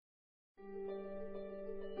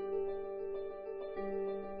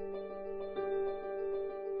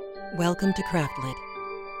Welcome to Craftlit,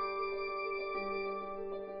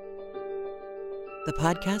 the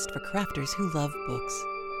podcast for crafters who love books.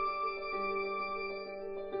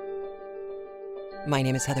 My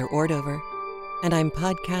name is Heather Ordover, and I'm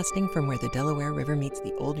podcasting from where the Delaware River meets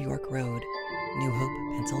the Old York Road, New Hope,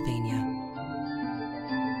 Pennsylvania.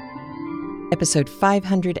 Episode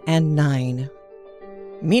 509.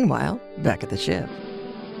 Meanwhile, back at the ship.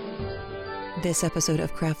 This episode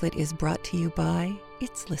of Craftlit is brought to you by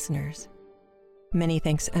its listeners. Many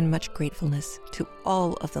thanks and much gratefulness to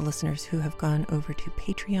all of the listeners who have gone over to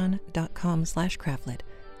patreon.com/craftlit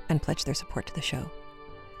and pledged their support to the show.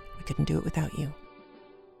 We couldn't do it without you.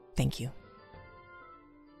 Thank you.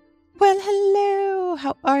 Well, hello.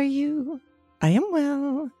 How are you? I am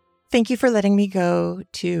well. Thank you for letting me go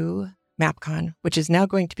to MapCon, which is now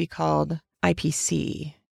going to be called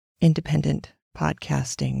IPC, Independent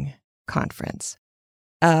Podcasting Conference.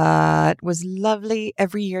 It was lovely.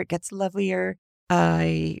 Every year it gets lovelier.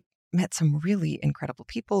 I met some really incredible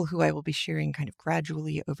people who I will be sharing kind of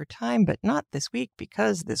gradually over time, but not this week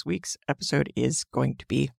because this week's episode is going to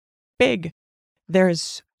be big.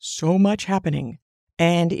 There's so much happening.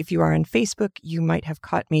 And if you are on Facebook, you might have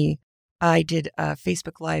caught me. I did a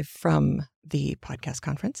Facebook Live from the podcast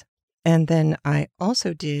conference. And then I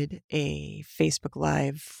also did a Facebook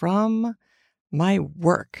Live from my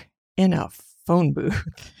work in a phone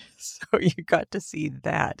booth. So you got to see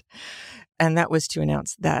that. And that was to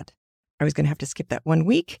announce that I was going to have to skip that 1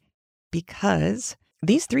 week because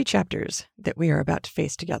these 3 chapters that we are about to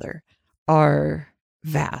face together are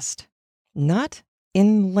vast, not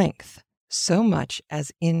in length so much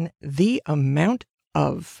as in the amount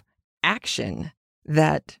of action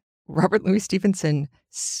that Robert Louis Stevenson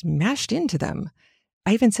smashed into them.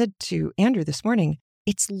 I even said to Andrew this morning,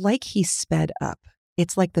 it's like he sped up.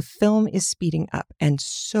 It's like the film is speeding up and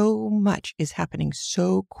so much is happening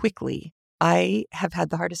so quickly. I have had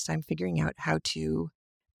the hardest time figuring out how to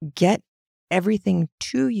get everything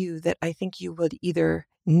to you that I think you would either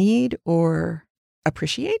need or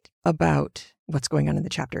appreciate about what's going on in the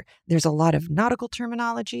chapter. There's a lot of nautical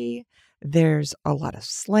terminology. There's a lot of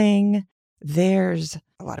slang. There's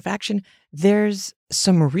a lot of action. There's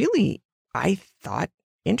some really, I thought,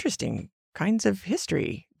 interesting kinds of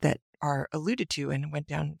history that are alluded to and went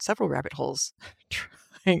down several rabbit holes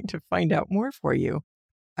trying to find out more for you.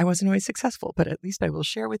 I wasn't always successful, but at least I will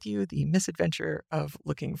share with you the misadventure of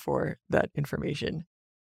looking for that information.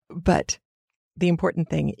 But the important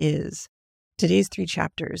thing is today's 3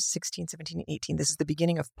 chapters, 16, 17, and 18, this is the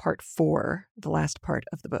beginning of part 4, the last part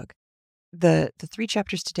of the book. The 3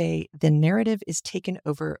 chapters today, the narrative is taken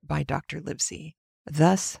over by Dr. Livesey,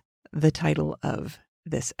 thus the title of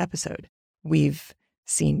this episode. We've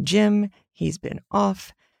seen Jim. He's been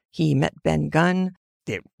off. He met Ben Gunn.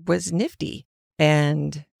 It was nifty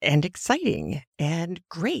and exciting and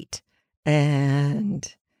great.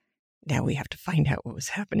 And now we have to find out what was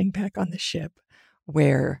happening back on the ship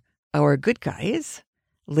where our good guys,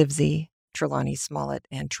 Livesey, Trelawney Smollett,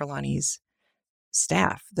 and Trelawney's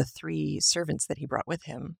staff, the 3 servants that he brought with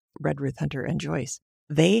him, Redruth, Hunter, and Joyce,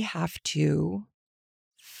 they have to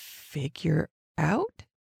figure out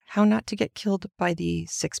how not to get killed by the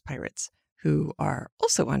 6 pirates who are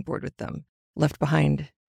also on board with them, left behind,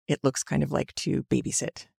 it looks kind of like, to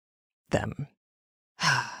babysit them.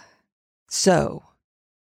 So,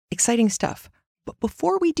 exciting stuff. But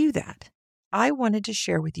before we do that, I wanted to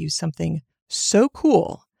share with you something so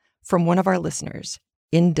cool from one of our listeners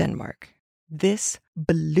in Denmark. This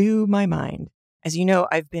blew my mind. As you know,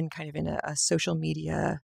 I've been kind of in a social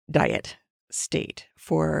media diet state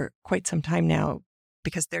for quite some time now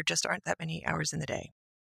because there just aren't that many hours in the day.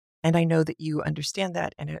 And I know that you understand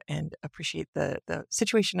that and appreciate the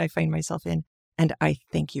situation I find myself in, and I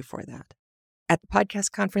thank you for that. At the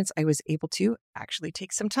podcast conference, I was able to actually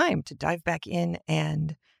take some time to dive back in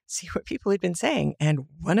and see what people had been saying. And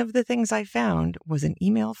one of the things I found was an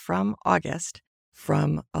email from August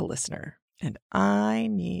from a listener. And I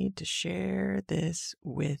need to share this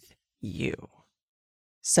with you.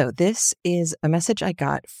 So this is a message I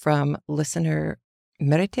got from listener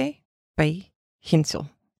Merete by Hinsjel.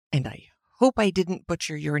 And I hope I didn't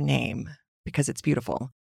butcher your name because it's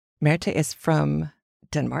beautiful. Merete is from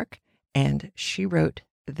Denmark, and she wrote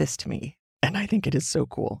this to me, and I think it is so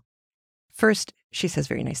cool. First, she says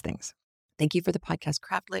very nice things. Thank you for the podcast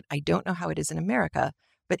Craftlit. I don't know how it is in America,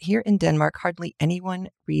 but here in Denmark, hardly anyone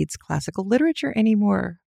reads classical literature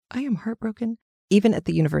anymore. I am heartbroken. Even at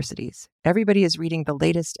the universities, everybody is reading the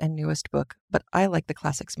latest and newest book, but I like the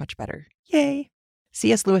classics much better. Yay!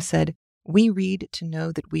 C.S. Lewis said, We read to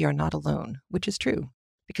know that we are not alone, which is true,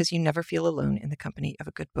 because you never feel alone in the company of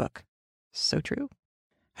a good book. So true.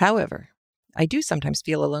 However, I do sometimes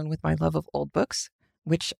feel alone with my love of old books,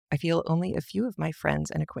 which I feel only a few of my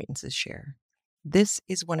friends and acquaintances share. This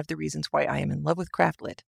is one of the reasons why I am in love with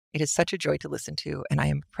Craftlit. It is such a joy to listen to, and I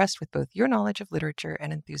am impressed with both your knowledge of literature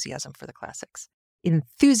and enthusiasm for the classics.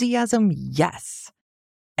 Enthusiasm, yes.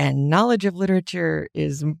 And knowledge of literature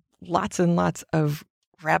is lots and lots of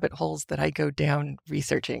rabbit holes that I go down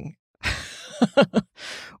researching.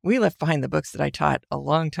 We left behind the books that I taught a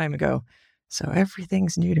long time ago, so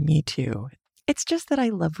everything's new to me too. It's just that I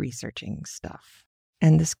love researching stuff,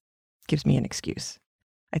 and this gives me an excuse.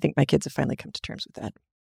 I think my kids have finally come to terms with that.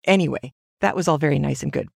 Anyway, that was all very nice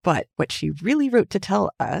and good, but what she really wrote to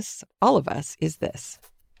tell us, all of us, is this.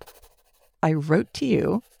 I wrote to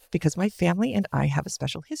you because my family and I have a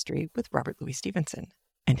special history with Robert Louis Stevenson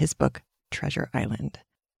and his book, Treasure Island.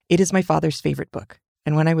 It is my father's favorite book,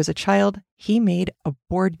 and when I was a child, he made a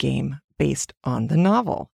board game based on the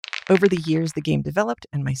novel. Over the years, the game developed,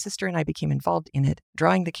 and my sister and I became involved in it,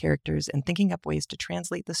 drawing the characters and thinking up ways to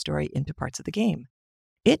translate the story into parts of the game.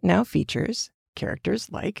 It now features characters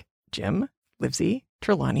like Jim, Livesey,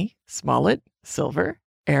 Trelawney, Smollett, Silver,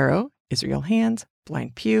 Arrow, Israel Hands,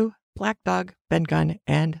 Blind Pew, Black Dog, Ben Gunn,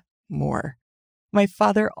 and more. My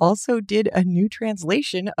father also did a new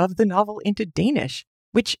translation of the novel into Danish,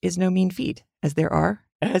 which is no mean feat, as there are,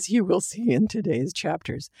 as you will see in today's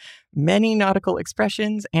chapters, many nautical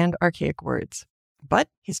expressions and archaic words. But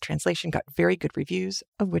his translation got very good reviews,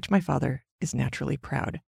 of which my father is naturally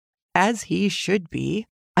proud. As he should be.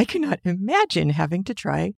 I cannot imagine having to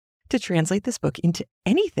try to translate this book into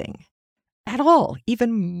anything at all,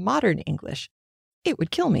 even modern English. It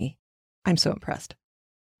would kill me. I'm so impressed.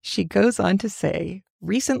 She goes on to say,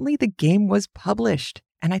 recently the game was published,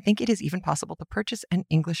 and I think it is even possible to purchase an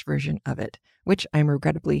English version of it, which I am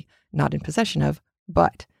regrettably not in possession of,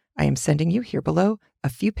 but I am sending you here below a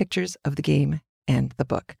few pictures of the game and the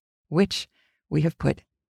book, which we have put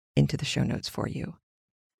into the show notes for you.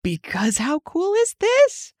 Because how cool is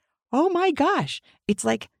this? Oh my gosh. It's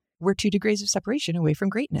like we're 2 degrees of separation away from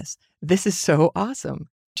greatness. This is so awesome.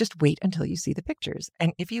 Just wait until you see the pictures.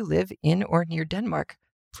 And if you live in or near Denmark,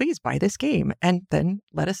 please buy this game and then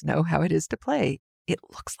let us know how it is to play. It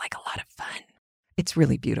looks like a lot of fun. It's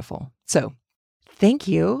really beautiful. So thank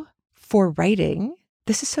you for writing.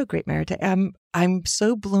 This is so great, Merete. I'm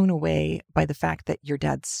so blown away by the fact that your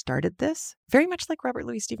dad started this, very much like Robert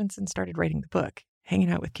Louis Stevenson started writing the book,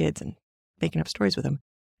 hanging out with kids and making up stories with them,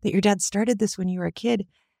 that your dad started this when you were a kid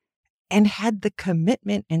and had the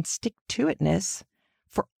commitment and stick-to-itness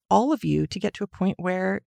for all of you to get to a point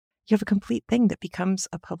where you have a complete thing that becomes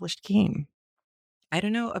a published game. I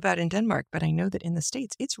don't know about in Denmark, but I know that in the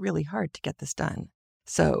States, it's really hard to get this done.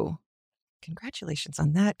 So congratulations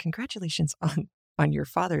on that. Congratulations on your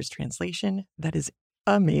father's translation. That is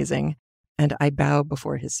amazing. And I bow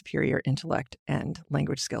before his superior intellect and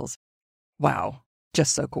language skills. Wow.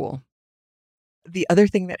 Just so cool. The other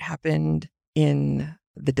thing that happened in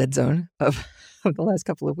the dead zone of the last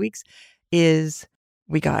couple of weeks is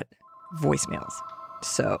we got voicemails.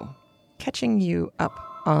 So catching you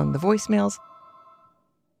up on the voicemails.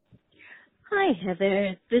 Hi,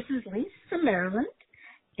 Heather. This is Lisa from Maryland,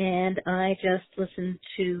 and I just listened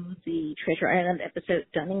to the Treasure Island episode,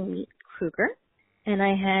 Dunning Meet Kruger, and I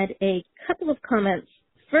had a couple of comments.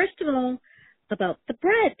 First of all, about the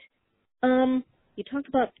bread. You talked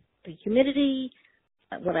about the humidity.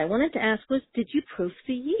 What I wanted to ask was, did you proof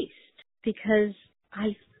the yeast? Because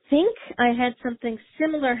I think I had something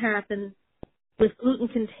similar happen with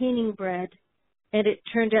gluten-containing bread, and it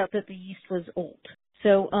turned out that the yeast was old.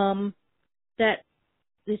 So that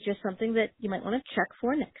is just something that you might want to check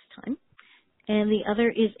for next time. And the other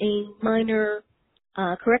is a minor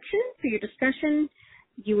correction for your discussion.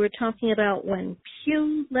 You were talking about when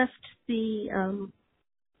Pew left the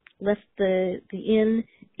inn.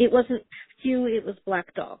 It wasn't Pew, it was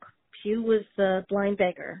Black Dog. Pew was the blind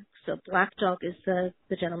beggar. So Black Dog is the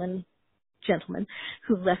gentleman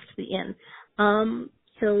who left the inn.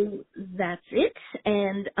 So that's it.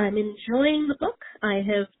 And I'm enjoying the book. I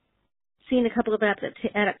have seen a couple of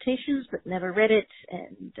adaptations, but never read it,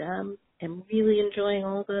 and am really enjoying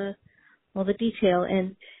all the detail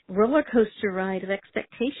and roller coaster ride of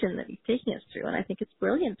expectation that he's taking us through, and I think it's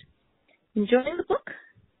brilliant. Enjoying the book.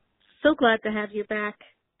 So glad to have you back.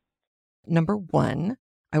 Number one,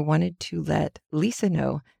 I wanted to let Lisa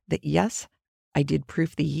know that yes, I did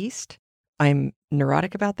proof the yeast. I'm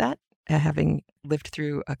neurotic about that, having lived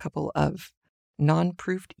through a couple of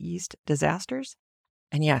non-proofed yeast disasters.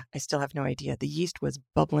 And yeah, I still have no idea. The yeast was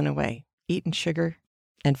bubbling away, eating sugar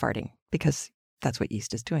and farting. because that's what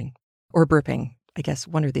yeast is doing. Or burping, I guess,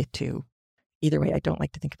 one or the two. Either way, I don't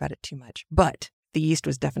like to think about it too much. But the yeast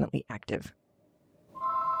was definitely active.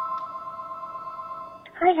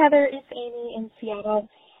 Hi, Heather. It's Amy in Seattle.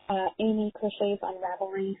 Amy crochets on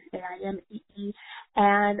Ravelry, AIMEE,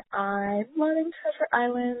 and I'm loving Treasure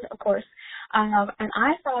Island, of course. And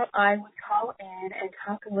I thought I would call in and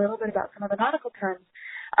talk a little bit about some of the nautical terms.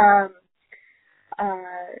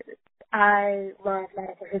 I love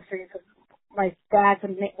nautical history because my dad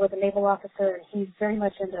was a naval officer, and he's very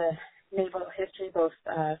much into naval history, both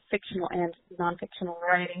fictional and non-fictional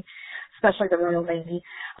writing, especially the Royal Navy.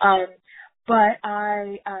 But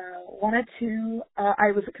I wanted to,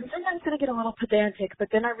 I was concerned I was going to get a little pedantic, but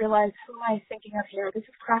then I realized, who am I thinking of here? This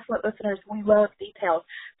is Craftlet listeners. We love details.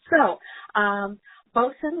 So,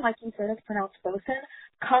 bosun, like you said, is pronounced bosun.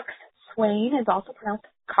 Coxswain is also pronounced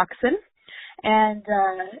coxswain. And,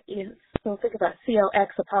 so think about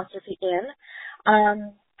COX''N.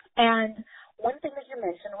 And one thing that you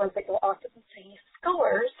mentioned was that you'll often see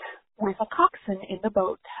scullers with a coxswain in the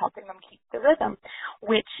boat helping them keep the rhythm,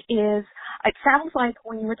 which is, it sounds like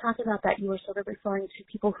when you were talking about that, you were sort of referring to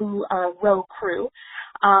people who are row crew.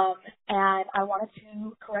 And I wanted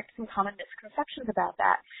to correct some common misconceptions about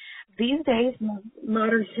that. These days,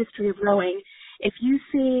 modern history of rowing, if you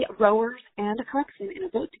see rowers and a coxswain in a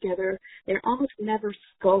boat together, they're almost never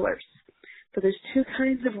scullers. So there's two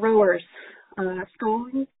kinds of rowers.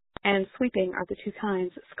 Sculling and sweeping are the two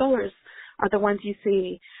kinds. Scullers are the ones you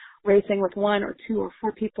see racing with 1 or 2 or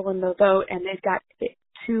 4 people in the boat, and they've got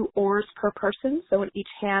 2 oars per person. So in each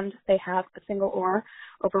hand, they have a single oar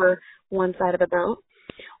over one side of the boat.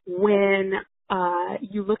 When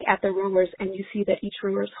you look at the rowers and you see that each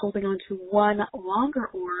rower is holding on to one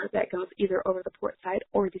longer oar that goes either over the port side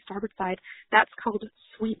or the starboard side, that's called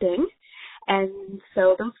sweeping. And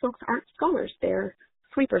so those folks aren't scullers. They're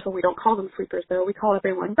sweepers. Well, we don't call them sweepers, though. We call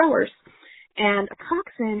everyone rowers. And a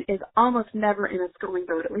coxswain is almost never in a sculling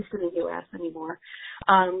boat, at least in the U.S. anymore.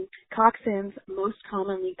 Coxswains most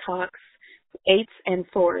commonly cox 8s and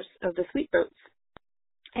 4s of the sweep boats.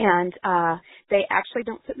 And they actually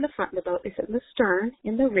don't sit in the front of the boat. They sit in the stern,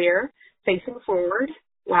 in the rear, facing forward,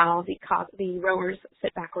 while the rowers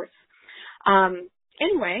sit backwards.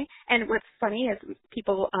 Anyway, and what's funny is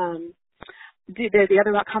people... The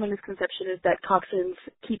other common misconception is that coxswains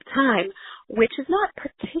keep time, which is not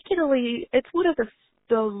particularly, it's one of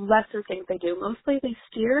the lesser things they do. Mostly they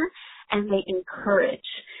steer and they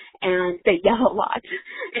encourage and they yell a lot.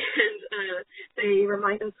 And they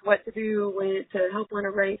remind us what to do to help win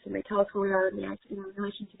a race, and they tell us who we are in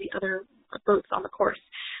relation to the other boats on the course.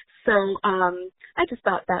 So I just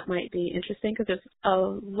thought that might be interesting because there's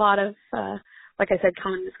a lot of, like I said,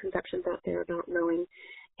 common misconceptions out there about rowing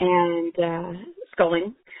and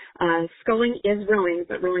sculling. Sculling is rowing,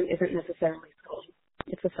 but rowing isn't necessarily sculling.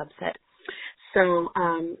 It's a subset. So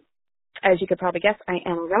as you could probably guess, I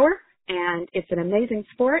am a rower, and it's an amazing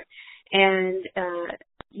sport, and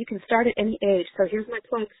you can start at any age. So here's my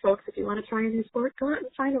plug, folks. If you want to try a new sport, go out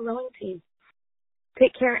and find a rowing team.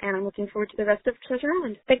 Take care, and I'm looking forward to the rest of Treasure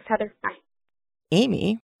Island. Thanks, Heather. Bye.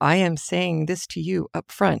 Amy, I am saying this to you up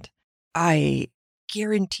front. I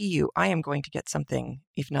guarantee you I am going to get something,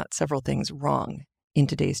 if not several things, wrong in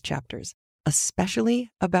today's chapters, especially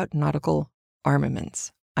about nautical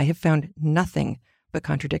armaments. I have found nothing but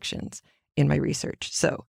contradictions in my research.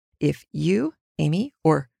 So if you, Amy,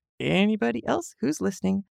 or anybody else who's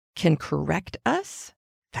listening can correct us,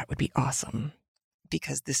 that would be awesome.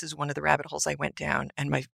 Because this is one of the rabbit holes I went down, and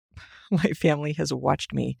my family has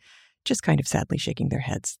watched me just kind of sadly shaking their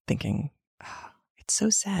heads, thinking, oh, it's so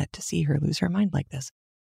sad to see her lose her mind like this.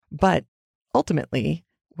 But ultimately,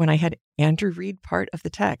 when I had Andrew read part of the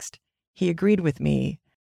text, he agreed with me,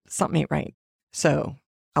 something ain't right. So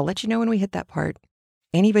I'll let you know when we hit that part.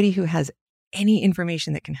 Anybody who has any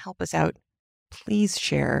information that can help us out, please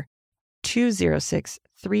share.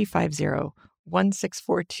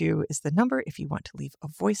 206-350-1642 is the number if you want to leave a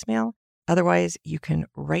voicemail. Otherwise, you can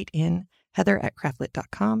write in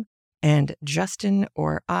heather@craftlit.com, and Justin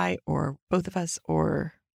or I or both of us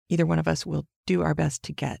or either one of us will do our best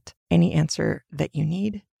to get any answer that you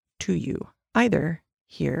need to you, either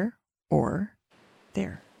here or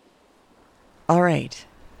there. All right.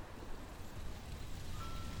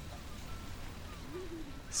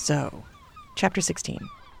 So, Chapter 16.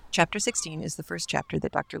 Chapter 16 is the first chapter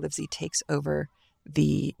that Dr. Livesey takes over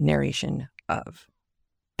the narration of.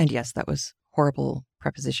 And yes, that was horrible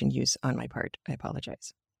preposition use on my part. I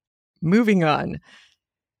apologize. Moving on.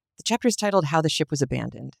 The chapter is titled How the Ship Was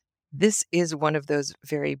Abandoned. This is one of those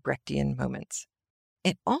very Brechtian moments.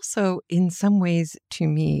 It also, in some ways, to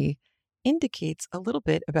me, indicates a little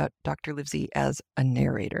bit about Dr. Livesey as a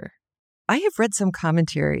narrator. I have read some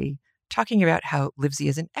commentary talking about how Livesey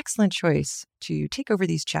is an excellent choice to take over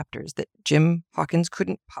these chapters that Jim Hawkins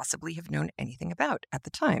couldn't possibly have known anything about at the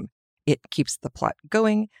time. It keeps the plot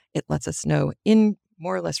going. It lets us know in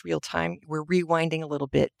more or less real time. We're rewinding a little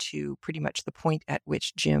bit to pretty much the point at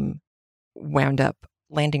which Jim wound up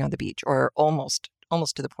landing on the beach, or almost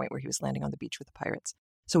to the point where he was landing on the beach with the pirates.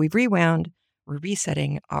 So we've rewound, we're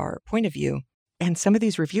resetting our point of view, and some of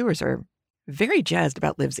these reviewers are very jazzed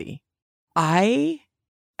about Livesey. I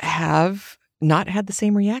have not had the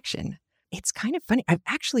same reaction. It's kind of funny. I've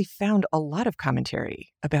actually found a lot of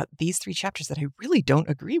commentary about these 3 chapters that I really don't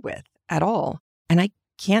agree with at all. And I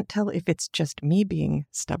can't tell if it's just me being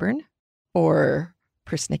stubborn or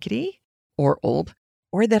persnickety or old,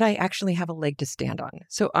 or that I actually have a leg to stand on.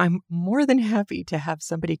 So I'm more than happy to have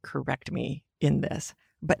somebody correct me in this.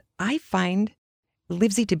 But I find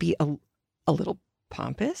Livesey to be a little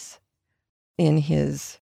pompous in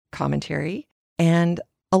his commentary and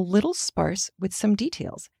a little sparse with some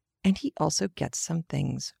details. And he also gets some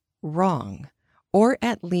things wrong, or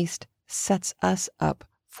at least sets us up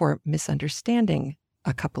for misunderstanding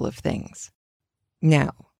a couple of things.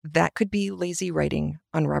 Now, that could be lazy writing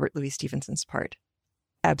on Robert Louis Stevenson's part.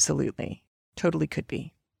 Absolutely. Totally could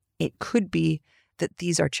be. It could be that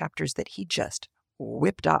these are chapters that he just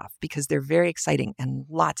whipped off because they're very exciting and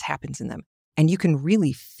lots happens in them. And you can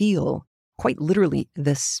really feel, quite literally,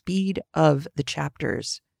 the speed of the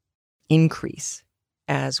chapters increase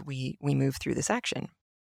as we move through this action.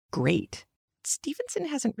 Great. Stevenson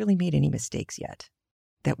hasn't really made any mistakes yet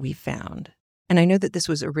that we've found. And I know that this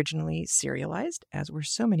was originally serialized, as were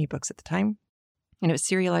so many books at the time. And it was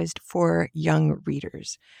serialized for young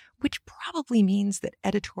readers, which probably means that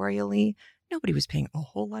editorially, nobody was paying a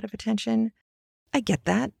whole lot of attention. I get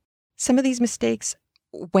that. Some of these mistakes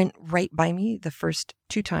went right by me the first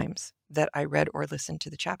 2 times that I read or listened to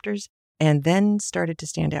the chapters, and then started to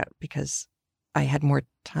stand out because I had more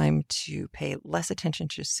time to pay less attention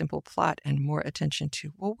to simple plot and more attention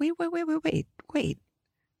to, well, wait.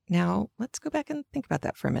 Now, let's go back and think about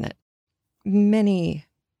that for a minute. Many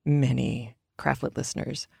Craftlit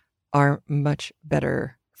listeners are much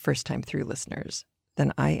better first-time through listeners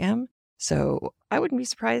than I am, so I wouldn't be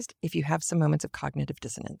surprised if you have some moments of cognitive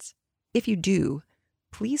dissonance. If you do,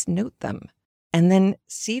 please note them, and then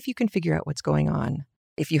see if you can figure out what's going on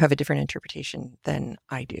if you have a different interpretation than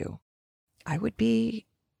I do. I would be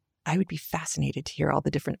fascinated to hear all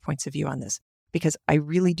the different points of view on this, because I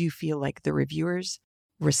really do feel like the reviewers'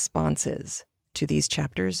 responses to these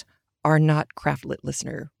chapters are not Craftlit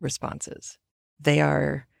listener responses. They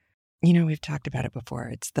are, we've talked about it before.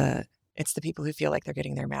 It's the people who feel like they're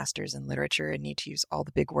getting their master's in literature and need to use all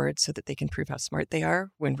the big words so that they can prove how smart they are,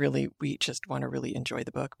 when really we just want to really enjoy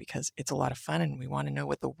the book because it's a lot of fun and we want to know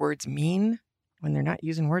what the words mean when they're not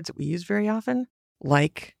using words that we use very often,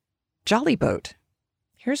 like Jolly Boat.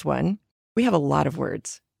 Here's one. We have a lot of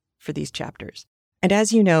words for these chapters. And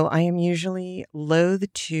as you know, I am usually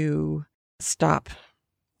loath to stop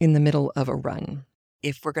in the middle of a run.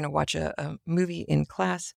 If we're going to watch a movie in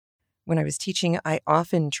class, when I was teaching, I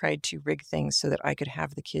often tried to rig things so that I could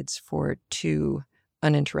have the kids for 2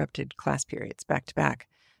 uninterrupted class periods back to back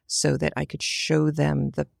so that I could show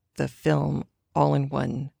them the film all in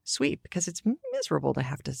one sweep, because it's miserable to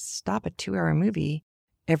have to stop a 2-hour movie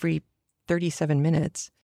every 37 minutes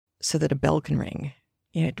so that a bell can ring.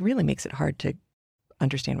 It really makes it hard to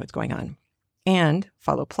understand what's going on and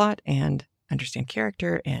follow plot and understand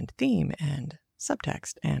character and theme and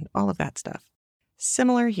subtext and all of that stuff.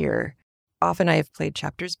 Similar here. Often I have played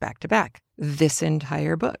chapters back to back. This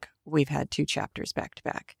entire book, we've had 2 chapters back to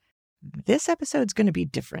back. This episode's going to be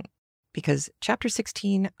different because chapter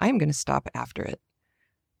 16, I'm going to stop after it.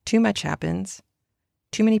 Too much happens.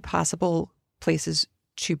 Too many possible places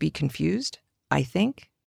to be confused, I think.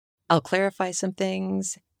 I'll clarify some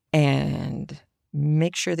things and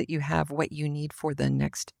make sure that you have what you need for the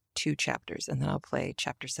next 2 chapters. And then I'll play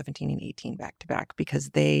chapter 17 and 18 back to back because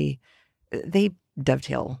they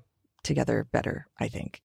dovetail together better, I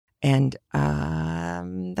think. And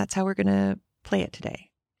that's how we're going to play it today.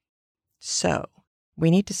 So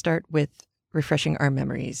we need to start with refreshing our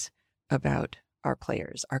memories about our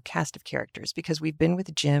players, our cast of characters, because we've been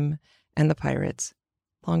with Jim and the pirates,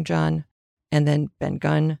 Long John, and then Ben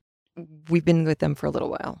Gunn. We've been with them for a little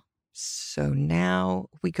while. So now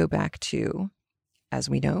we go back to, as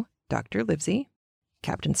we know, Dr. Livesey,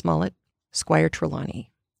 Captain Smollett, Squire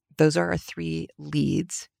Trelawney. Those are our 3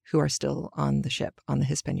 leads who are still on the ship, on the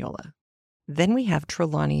Hispaniola. Then we have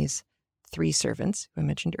Trelawney's 3 servants, who I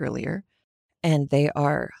mentioned earlier, and they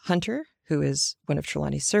are Hunter, who is one of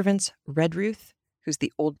Trelawney's servants, Redruth, who's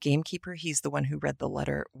the old gamekeeper. He's the one who read the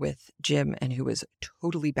letter with Jim and who was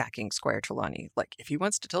totally backing Squire Trelawney. Like, if he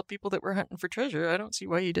wants to tell people that we're hunting for treasure, I don't see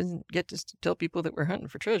why he doesn't get to tell people that we're hunting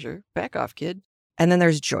for treasure. Back off, kid. And then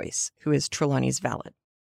there's Joyce, who is Trelawney's valet.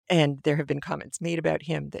 And there have been comments made about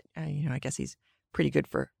him that, I guess he's pretty good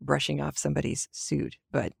for brushing off somebody's suit.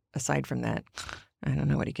 But aside from that, I don't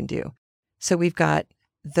know what he can do. So we've got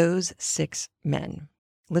those 6 men: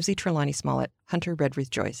 Livesey, Trelawney, Smollett, Hunter, Redruth,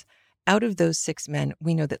 Joyce. Out of those 6 men,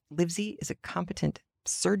 we know that Livesey is a competent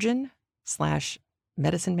surgeon /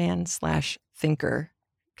 medicine man / thinker,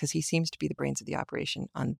 because he seems to be the brains of the operation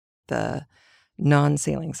on the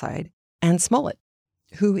non-sailing side. And Smollett,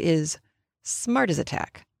 who is smart as a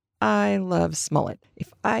tack. I love Smollett.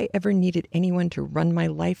 If I ever needed anyone to run my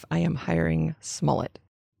life, I am hiring Smollett.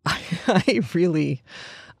 I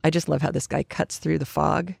just love how this guy cuts through the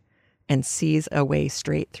fog and sees a way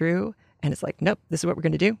straight through. And it's like, nope, this is what we're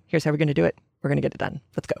going to do. Here's how we're going to do it. We're going to get it done.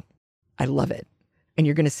 Let's go. I love it. And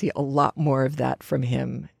you're going to see a lot more of that from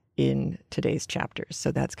him in today's chapters.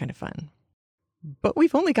 So that's kind of fun. But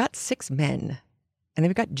we've only got 6 men. And then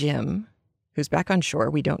we've got Jim, who's back on shore.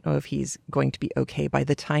 We don't know if he's going to be okay by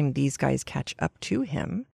the time these guys catch up to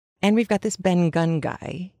him. And we've got this Ben Gunn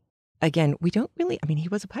guy. Again, we don't really, he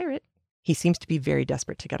was a pirate. He seems to be very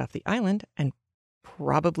desperate to get off the island and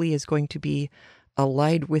probably is going to be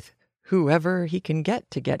allied with whoever he can get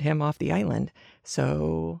to get him off the island.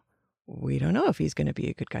 So we don't know if he's going to be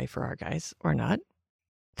a good guy for our guys or not.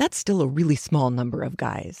 That's still a really small number of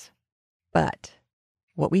guys. But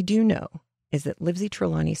what we do know is that Livesey,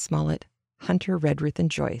 Trelawney, Smollett, Hunter, Redruth,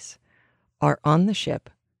 and Joyce are on the ship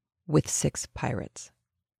with 6 pirates.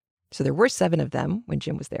 So there were 7 of them when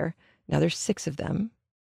Jim was there. Now there's 6 of them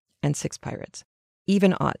and 6 pirates.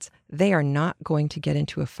 Even odds. They are not going to get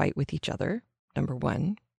into a fight with each other, number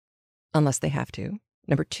 1. Unless they have to.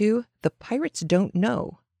 Number 2, the pirates don't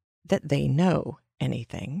know that they know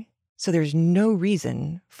anything. So there's no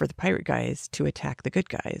reason for the pirate guys to attack the good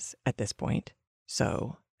guys at this point.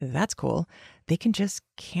 So that's cool. They can just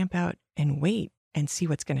camp out and wait and see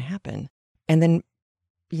what's going to happen. And then,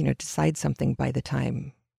 decide something by the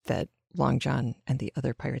time that Long John and the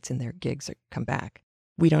other pirates in their gigs come back.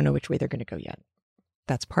 We don't know which way they're going to go yet.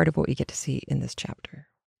 That's part of what we get to see in this chapter.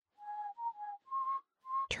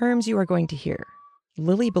 Terms you are going to hear.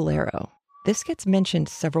 Lily Bolero. This gets mentioned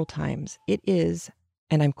several times. It is,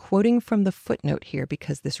 and I'm quoting from the footnote here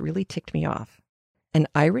because this really ticked me off, an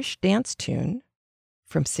Irish dance tune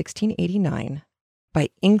from 1689 by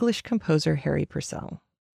English composer Harry Purcell.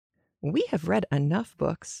 We have read enough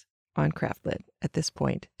books on Craftlit at this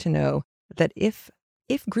point to know that if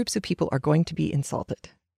groups of people are going to be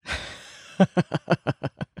insulted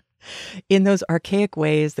in those archaic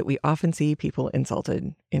ways that we often see people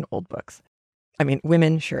insulted in old books.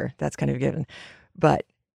 Women, sure, that's kind of a given. But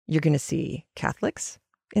you're going to see Catholics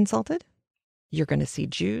insulted. You're going to see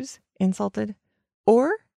Jews insulted.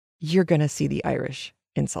 Or you're going to see the Irish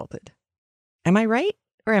insulted. Am I right?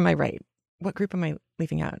 Or am I right? What group am I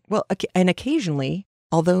leaving out? Well, and occasionally,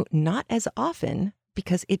 although not as often,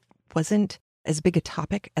 because it wasn't as big a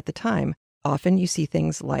topic at the time, often you see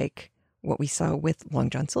things like what we saw with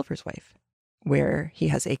Long John Silver's wife, where he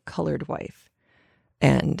has a colored wife.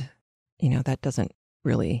 And, that doesn't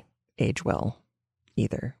really age well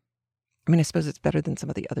either. I suppose it's better than some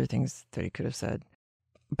of the other things that he could have said.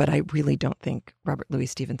 But I really don't think Robert Louis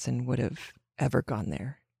Stevenson would have ever gone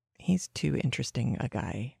there. He's too interesting a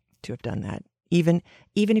guy to have done that. Even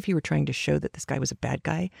if you were trying to show that this guy was a bad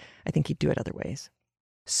guy, I think he'd do it other ways.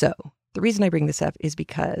 So the reason I bring this up is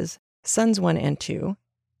because Sons 1 and 2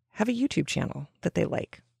 have a YouTube channel that they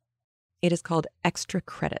like. It is called Extra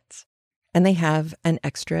Credits, and they have an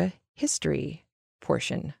extra history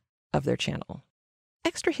portion of their channel.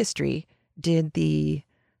 Extra History did the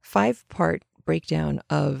 5-part breakdown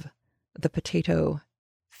of the potato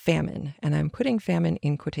famine, and I'm putting famine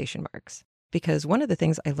in quotation marks because one of the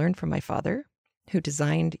things I learned from my father, who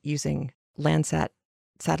designed using Landsat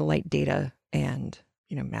satellite data and,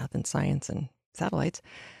 math and science and satellites,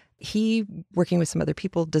 he, working with some other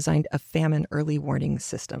people, designed a famine early warning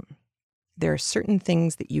system. There are certain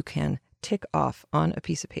things that you can tick off on a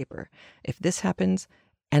piece of paper. If this happens,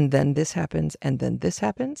 and then this happens, and then this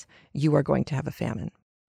happens, you are going to have a famine.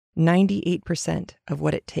 98% of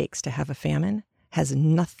what it takes to have a famine has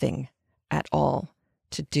nothing at all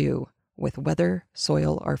to do with weather,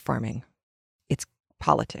 soil, or farming. It's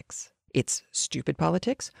politics. It's stupid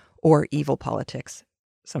politics or evil politics,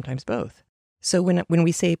 sometimes both. So when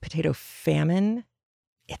we say potato famine,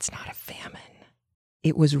 it's not a famine.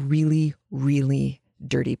 It was really, really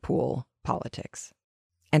dirty pool politics.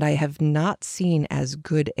 And I have not seen as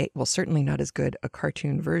good, certainly not as good a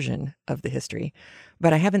cartoon version of the history,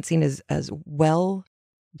 but I haven't seen as well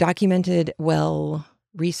documented, well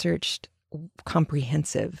researched,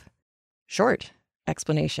 comprehensive, short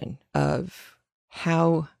explanation of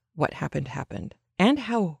how what happened and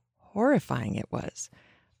how horrifying it was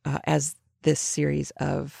as this series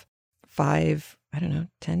of 5, 10,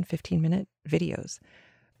 15-minute videos.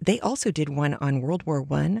 They also did one on World War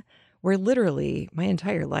I, where literally my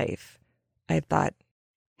entire life I've thought,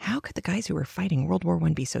 how could the guys who were fighting World War I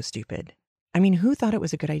be so stupid? I mean, who thought it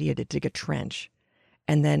was a good idea to dig a trench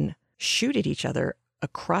and then shoot at each other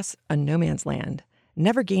across a no man's land,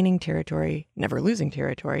 never gaining territory, never losing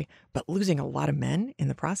territory, but losing a lot of men in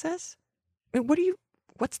the process? I mean,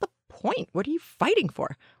 what's the point? What are you fighting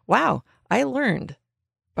for? Wow, I learned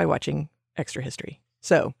by watching Extra History.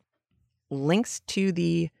 So, links to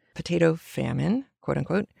the potato famine, quote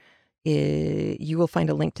unquote, you will find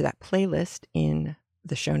a link to that playlist in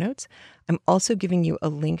the show notes. I'm also giving you a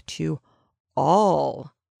link to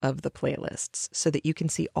all of the playlists so that you can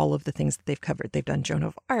see all of the things that they've covered. They've done Joan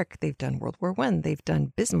of Arc, they've done World War I, they've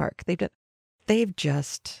done Bismarck, they've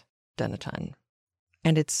just done a ton.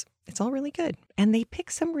 And it's all really good. And they pick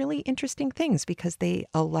some really interesting things because they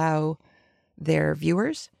allow their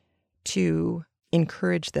viewers to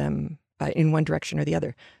encourage them in one direction or the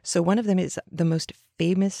other. So one of them is the most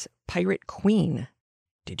famous pirate queen.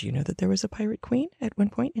 Did you know that there was a pirate queen at one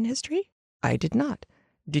point in history? I did not.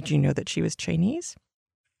 Did you know that she was Chinese?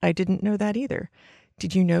 I didn't know that either.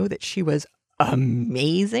 Did you know that she was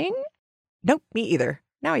amazing? Nope, me either.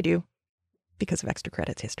 Now I do, because of Extra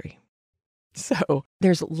Credits history. So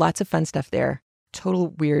there's lots of fun stuff there. Total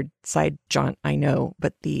weird side jaunt, I know,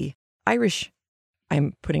 but the Irish,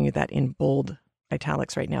 I'm putting that in bold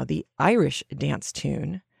italics right now, the Irish dance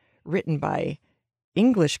tune written by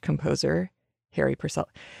English composer Henry Purcell.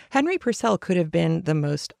 Henry Purcell could have been the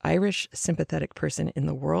most Irish sympathetic person in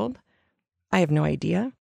the world. I have no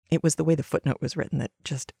idea. It was the way the footnote was written that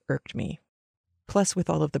just irked me. Plus, with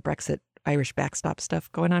all of the Brexit Irish backstop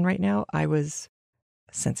stuff going on right now, I was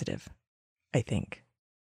sensitive, I think.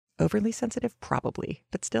 Overly sensitive? Probably.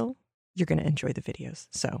 But still, you're going to enjoy the videos.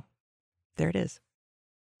 So, there it is.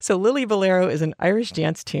 So, Lily Bolero is an Irish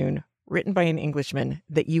dance tune written by an Englishman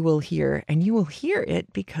that you will hear, and you will hear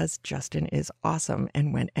it because Justin is awesome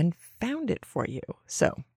and went and found it for you.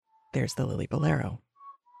 So, there's the Lily Bolero.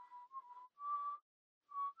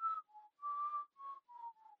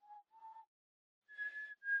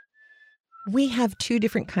 We have two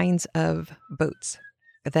different kinds of boats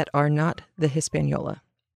that are not the Hispaniola.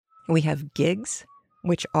 We have gigs,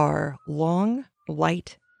 which are long,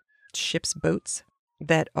 light ship's boats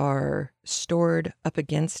that are stored up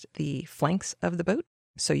against the flanks of the boat.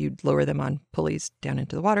 So you'd lower them on pulleys down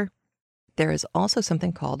into the water. There is also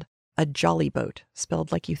something called a jolly boat,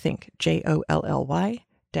 spelled like you think, JOLLY-BOAT.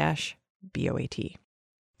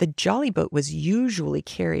 The jolly boat was usually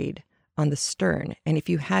carried on the stern. And if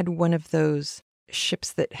you had one of those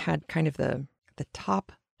ships that had kind of the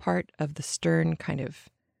top part of the stern kind of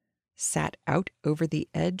sat out over the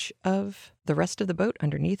edge of the rest of the boat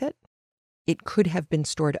underneath it, it could have been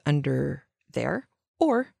stored under there,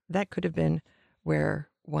 or that could have been where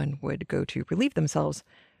one would go to relieve themselves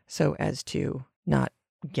so as to not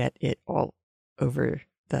get it all over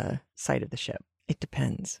the side of the ship. It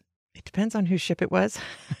depends. It depends on whose ship it was.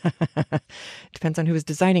 It depends on who was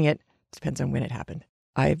designing it. It depends on when it happened.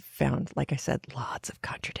 I've found, like I said, lots of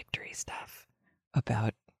contradictory stuff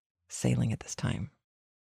about sailing at this time.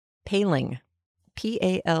 Paling,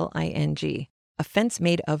 P-A-L-I-N-G, a fence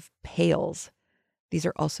made of pales. These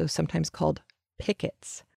are also sometimes called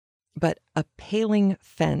pickets. But a paling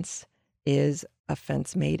fence is a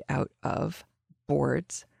fence made out of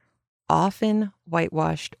boards, often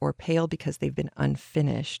whitewashed or pale because they've been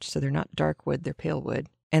unfinished. So they're not dark wood, they're pale wood.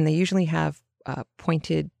 And they usually have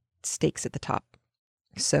pointed stakes at the top.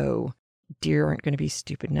 So deer aren't going to be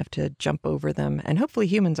stupid enough to jump over them, and hopefully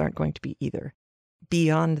humans aren't going to be either.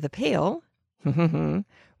 Beyond the pale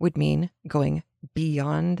would mean going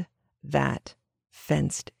beyond that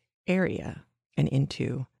fenced area and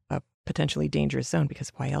into a potentially dangerous zone,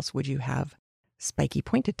 because why else would you have spiky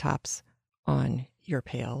pointed tops on your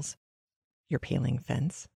pails, your paling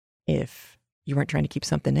fence, if you weren't trying to keep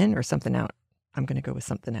something in or something out? I'm going to go with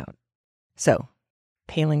something out. So,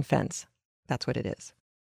 paling fence, that's what it is.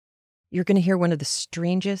 You're going to hear one of the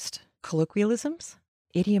strangest colloquialisms,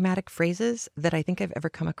 idiomatic phrases that I think I've ever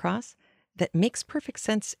come across that makes perfect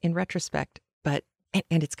sense in retrospect, but,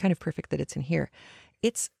 and it's kind of perfect that it's in here.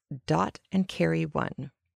 It's dot and carry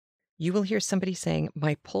one. You will hear somebody saying,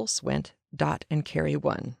 my pulse went dot and carry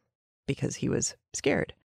one, because he was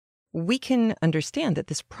scared. we can understand that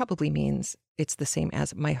this probably means it's the same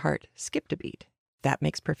as my heart skipped a beat. That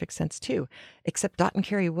makes perfect sense too. Except dot and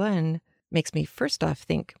carry one makes me first off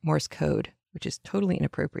think Morse code, which is totally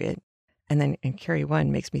inappropriate. And then in carry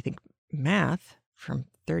one makes me think math from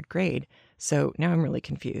 3rd grade. So now I'm really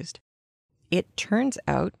confused. It turns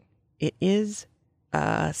out it is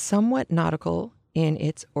somewhat nautical in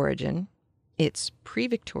its origin. It's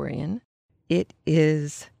pre-Victorian. It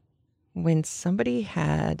is when somebody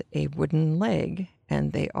had a wooden leg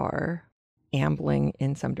and they are ambling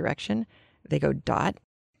in some direction, they go dot,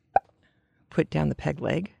 put down the peg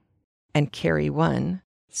leg, and carry one,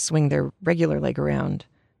 swing their regular leg around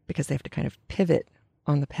because they have to kind of pivot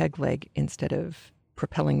on the peg leg instead of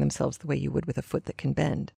propelling themselves the way you would with a foot that can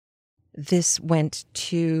bend. This went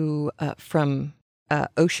to from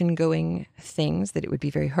ocean-going things that it would be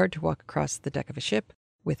very hard to walk across the deck of a ship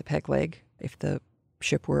with a peg leg if the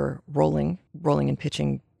ship were rolling and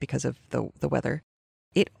pitching because of the weather.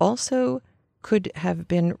 It also could have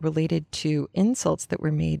been related to insults that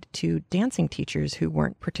were made to dancing teachers who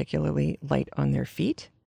weren't particularly light on their feet,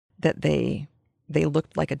 that they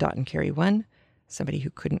looked like a dot and carry one, somebody who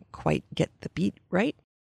couldn't quite get the beat right.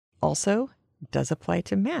 Also does apply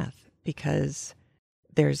to math because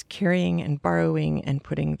there's carrying and borrowing and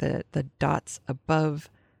putting the dots above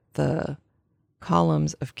the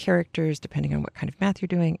columns of characters depending on what kind of math you're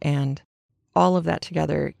doing, and all of that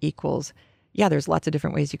together equals, yeah, there's lots of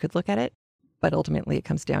different ways you could look at it, but ultimately it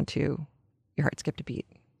comes down to your heart skipped a beat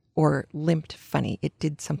or limped funny. It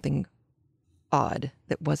did something odd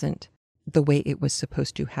that wasn't the way it was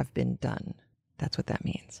supposed to have been done. That's what that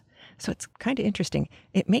means. So it's kind of interesting.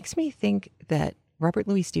 It makes me think that Robert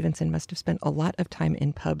Louis Stevenson must have spent a lot of time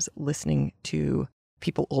in pubs listening to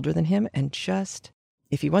people older than him, and just,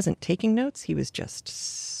 if he wasn't taking notes, he was just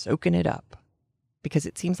soaking it up. Because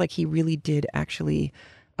it seems like he really did actually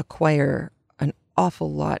acquire an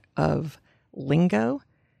awful lot of lingo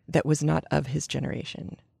that was not of his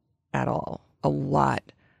generation at all. A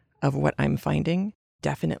lot of what I'm finding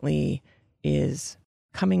definitely is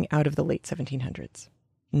coming out of the late 1700s,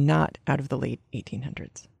 not out of the late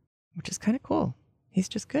 1800s, which is kind of cool. He's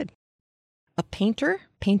just good. A painter,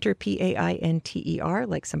 Painter,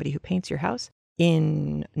 like somebody who paints your house.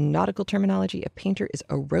 In nautical terminology, a painter is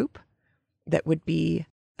a rope that would be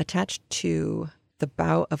attached to the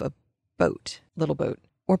bow of a boat, little boat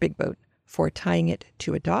or big boat, for tying it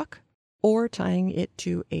to a dock or tying it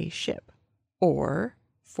to a ship or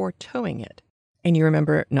for towing it. And you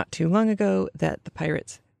remember not too long ago that the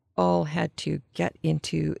pirates all had to get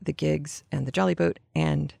into the gigs and the jolly boat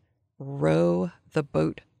and row the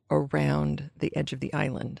boat around the edge of the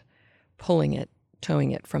island, pulling it,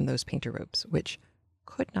 towing it from those painter ropes, which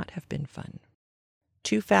could not have been fun.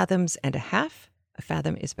 2 fathoms and a half. A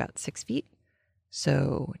fathom is about 6 feet.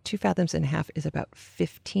 So 2 fathoms and a half is about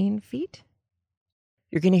 15 feet.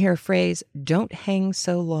 You're going to hear a phrase, don't hang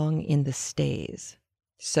so long in the stays.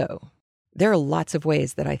 So there are lots of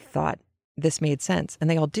ways that I thought this made sense, and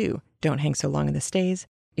they all do. Don't hang so long in the stays.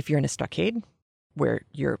 If you're in a stockade where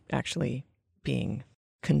you're actually being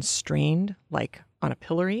constrained, like on a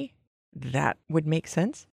pillory, that would make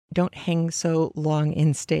sense. Don't hang so long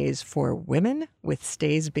in stays for women, with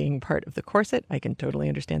stays being part of the corset. I can totally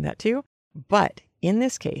understand that too. But in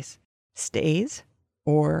this case, stays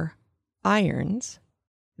or irons,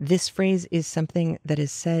 this phrase is something that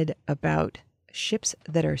is said about ships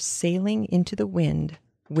that are sailing into the wind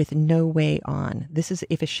with no way on. This is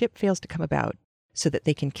if a ship fails to come about so that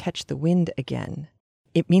they can catch the wind again.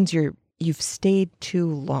 It means you've stayed too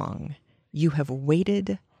long. You have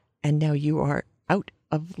waited, and now you are out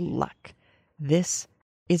of luck. This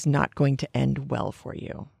is not going to end well for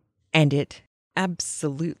you. And it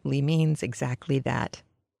absolutely means exactly that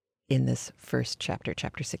in this first chapter,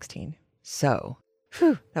 chapter 16. So,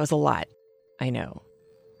 that was a lot. I know.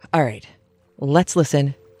 All right, let's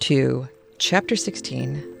listen to chapter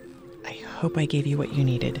 16. I hope I gave you what you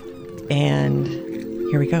needed. And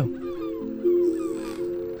here we go.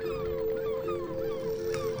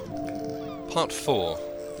 Part 4,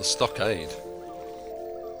 The Stockade.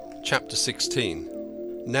 Chapter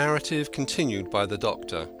 16, Narrative continued by the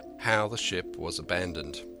Doctor, how the ship was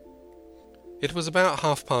abandoned. It was about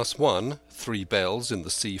 1:30, 3 bells in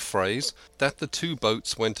the sea phrase, that the 2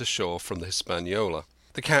 boats went ashore from the Hispaniola.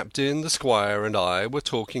 The captain, the squire, and I were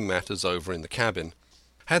talking matters over in the cabin.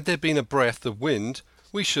 Had there been a breath of wind,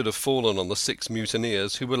 we should have fallen on the 6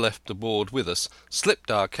 mutineers who were left aboard with us,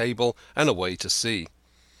 slipped our cable, and away to sea.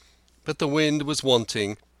 But the wind was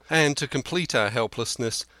wanting, and to complete our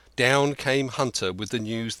helplessness, down came Hunter with the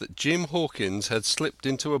news that Jim Hawkins had slipped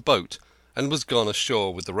into a boat and was gone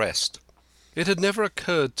ashore with the rest. It had never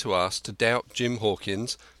occurred to us to doubt Jim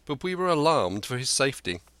Hawkins, but we were alarmed for his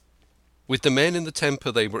safety. With the men in the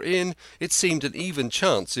temper they were in, it seemed an even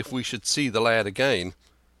chance if we should see the lad again.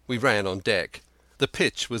 We ran on deck. The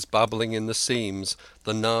pitch was bubbling in the seams.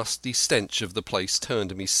 The nasty stench of the place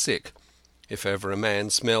turned me sick. If ever a man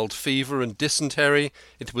smelled fever and dysentery,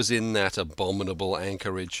 it was in that abominable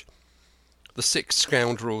anchorage. The 6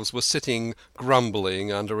 scoundrels were sitting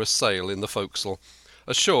grumbling under a sail in the forecastle.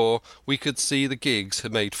 Ashore we could see the gigs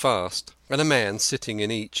had made fast, and a man sitting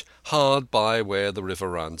in each, hard by where the river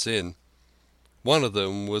runs in. One of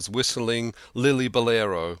them was whistling Lily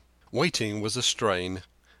Bolero. Waiting was a strain,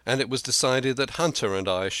 and it was decided that Hunter and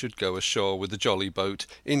I should go ashore with the jolly boat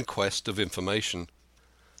in quest of information.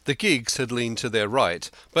 The gigs had leaned to their right,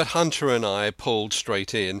 but Hunter and I pulled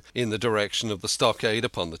straight in the direction of the stockade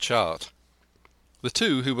upon the chart. The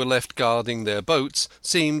 2 who were left guarding their boats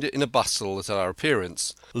seemed in a bustle at our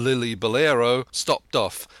appearance. Lily Bolero stopped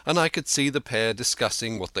off, and I could see the pair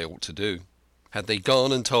discussing what they ought to do. Had they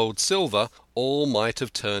gone and told Silver, all might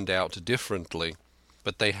have turned out differently.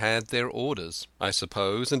 But they had their orders, I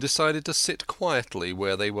suppose, and decided to sit quietly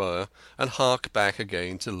where they were and hark back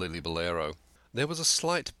again to Lily Bolero. There was a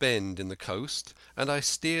slight bend in the coast, and I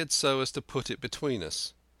steered so as to put it between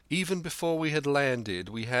us. Even before we had landed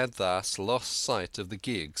we had thus lost sight of the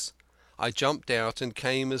gigs. I jumped out and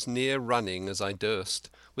came as near running as I durst,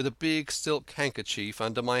 with a big silk handkerchief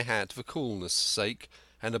under my hat for coolness' sake,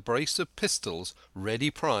 and a brace of pistols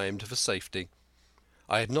ready primed for safety.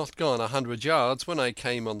 I had not gone 100 yards when I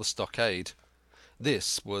came on the stockade.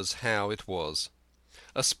 This was how it was.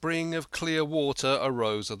 A spring of clear water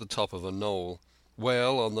arose at the top of a knoll.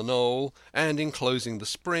 Well on the knoll, and enclosing the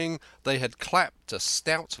spring, they had clapped a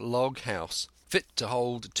stout log house, fit to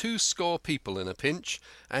hold 20 people in a pinch,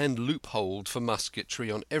 and loopholed for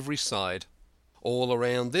musketry on every side. All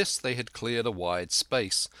around this they had cleared a wide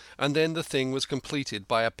space, and then the thing was completed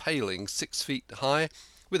by a paling 6 feet high,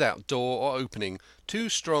 without door or opening, too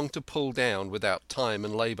strong to pull down without time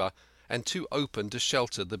and labour, and too open to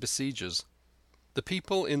shelter the besiegers. The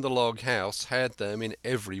people in the log house had them in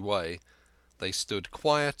every way. They stood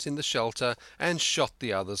quiet in the shelter and shot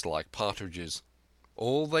the others like partridges.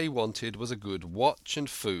 All they wanted was a good watch and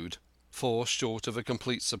food, for, short of a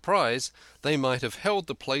complete surprise, they might have held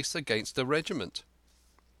the place against a regiment.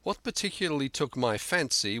 What particularly took my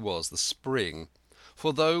fancy was the spring,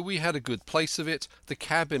 for though we had a good place of it, the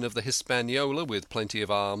cabin of the Hispaniola with plenty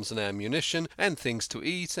of arms and ammunition, and things to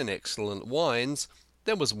eat and excellent wines,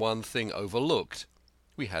 there was one thing overlooked.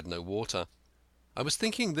 We had no water. I was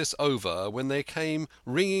thinking this over when there came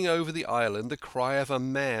ringing over the island the cry of a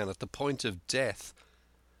man at the point of death.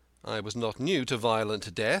 I was not new to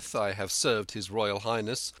violent death. I have served His Royal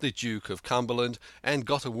Highness the Duke of Cumberland, and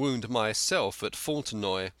got a wound myself at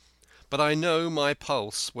Fontenoy, but I know my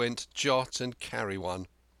pulse went jot and carry one.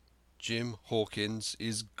 Jim Hawkins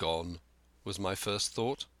is gone, was my first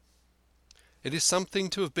thought. It is something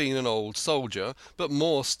to have been an old soldier, but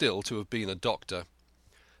more still to have been a doctor.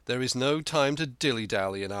 There is no time to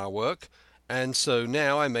dilly-dally in our work, and so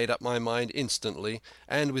now I made up my mind instantly,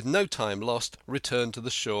 and with no time lost returned to the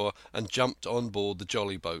shore and jumped on board the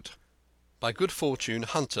jolly boat. By good fortune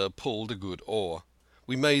Hunter pulled a good oar.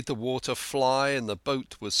 We made the water fly, and the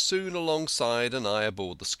boat was soon alongside and I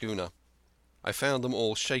aboard the schooner. I found them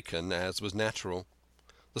all shaken, as was natural.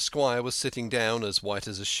 The squire was sitting down as white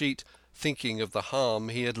as a sheet, thinking of the harm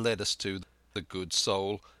he had led us to, the good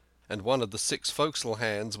soul, and one of the 6 forecastle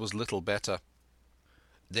hands was little better.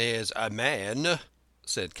 "There's a man,"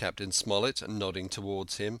 said Captain Smollett, nodding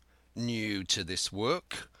towards him, "new to this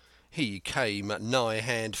work. He came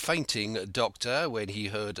nigh-hand fainting, Doctor, when he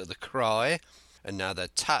heard the cry. Another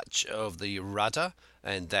touch of the rudder,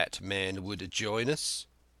 and that man would join us."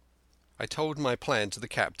 I told my plan to the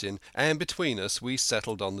captain, and between us we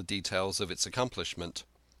settled on the details of its accomplishment.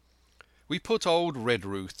 We put old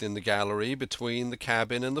Redruth in the gallery between the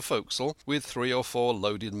cabin and the forecastle, with 3 or 4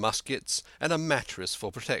 loaded muskets and a mattress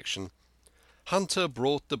for protection. Hunter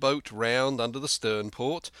brought the boat round under the stern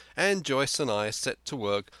port, and Joyce and I set to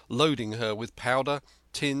work loading her with powder,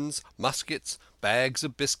 tins, muskets, bags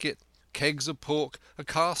of biscuit, kegs of pork, a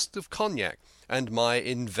cask of cognac, and my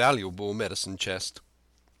invaluable medicine chest.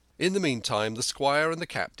 In the meantime the squire and the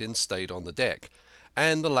captain stayed on the deck,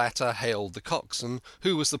 and the latter hailed the coxswain,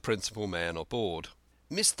 who was the principal man aboard.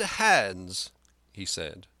 "Mr. Hans," he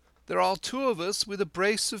said, "there are 2 of us with a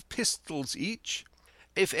brace of pistols each.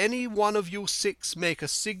 If any one of you 6 make a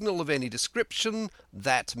signal of any description,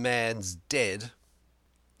 that man's dead."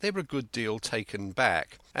 They were a good deal taken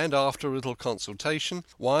back, and after a little consultation,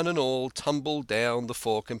 one and all tumbled down the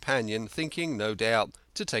fore companion, thinking, no doubt,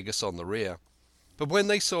 to take us on the rear. But when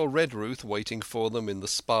they saw Redruth waiting for them in the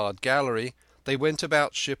sparred gallery, they went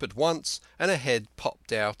about ship at once, and a head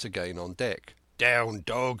popped out again on deck. "Down,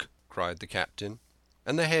 dog!" cried the captain.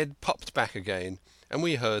 And the head popped back again, and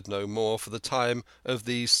we heard no more for the time of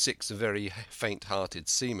these 6 very faint-hearted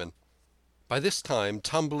seamen. By this time,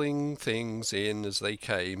 tumbling things in as they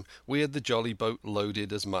came, we had the jolly boat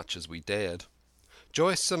loaded as much as we dared.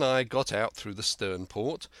 Joyce and I got out through the stern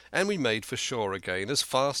port, and we made for shore again as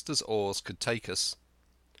fast as oars could take us.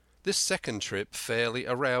 This second trip fairly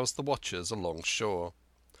aroused the watchers along shore.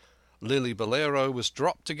 Lily Bolero was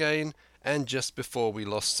dropped again, and just before we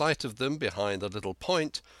lost sight of them behind a little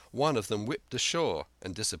point, one of them whipped ashore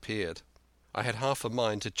and disappeared. I had half a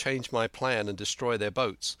mind to change my plan and destroy their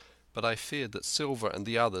boats, but I feared that Silver and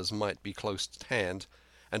the others might be close at hand,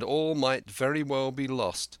 and all might very well be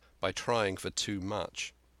lost by trying for too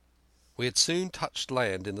much. We had soon touched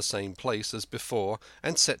land in the same place as before,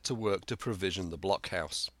 and set to work to provision the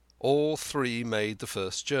blockhouse. All 3 made the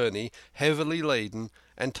first journey, heavily laden,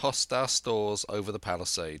 and tossed our stores over the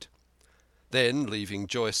palisade. Then, leaving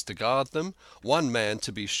Joyce to guard them, 1 man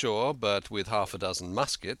to be sure, but with half a dozen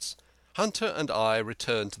muskets, Hunter and I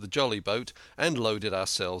returned to the jolly boat and loaded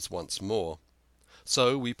ourselves once more.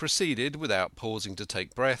 So we proceeded, without pausing to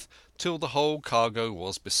take breath, till the whole cargo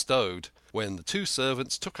was bestowed, when the 2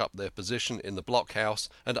 servants took up their position in the blockhouse,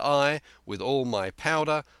 and I, with all my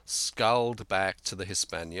powder, sculled back to the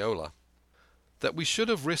Hispaniola. That we should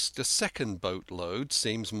have risked a second boat-load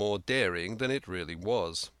seems more daring than it really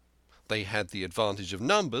was. They had the advantage of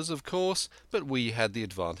numbers, of course, but we had the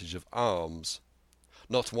advantage of arms.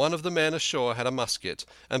 Not one of the men ashore had a musket,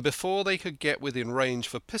 and before they could get within range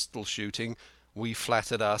for pistol shooting, we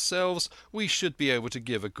flattered ourselves we should be able to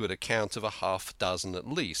give a good account of a half-dozen at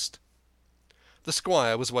least. The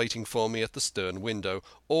squire was waiting for me at the stern window,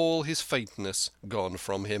 all his faintness gone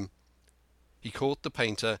from him. He caught the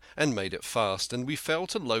painter and made it fast, and we fell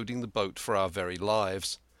to loading the boat for our very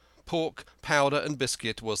lives. Pork, powder, and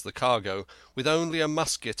biscuit was the cargo, with only a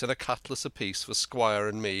musket and a cutlass apiece for Squire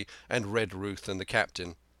and me, and Redruth and the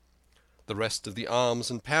captain. The rest of the arms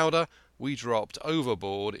and powder we dropped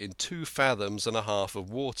overboard in 2 fathoms and a half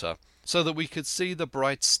of water, so that we could see the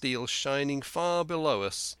bright steel shining far below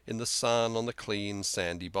us in the sun on the clean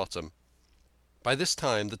sandy bottom. By this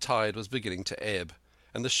time the tide was beginning to ebb,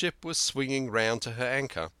 and the ship was swinging round to her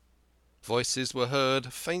anchor. Voices were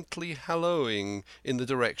heard faintly hallooing in the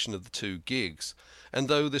direction of the 2 gigs, and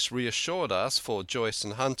though this reassured us for Joyce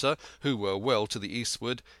and Hunter, who were well to the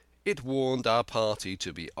eastward, it warned our party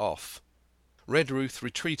to be off. Redruth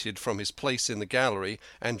retreated from his place in the gallery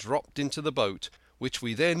and dropped into the boat, which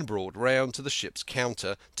we then brought round to the ship's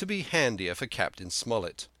counter to be handier for Captain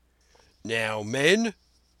Smollett. "Now, men,"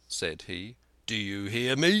 said he, "do you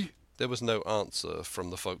hear me?" There was no answer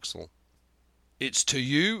from the forecastle. "It's to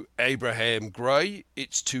you, Abraham Gray,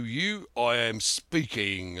 it's to you I am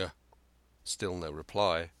speaking." Still no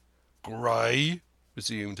reply. "Gray,"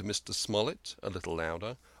 resumed Mr. Smollett, a little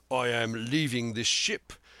louder, "I am leaving this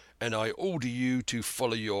ship, and I order you to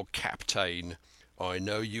follow your captain. I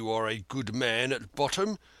know you are a good man at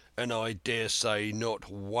bottom, and I dare say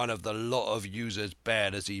not one of the lot of you's as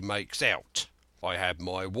bad as he makes out. I have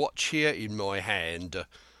my watch here in my hand.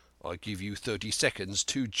 I give you 30 seconds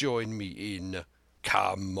to join me in.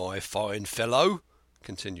 Come, my fine fellow,"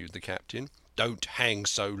 continued the captain, "don't hang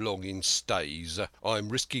so long in stays. I'm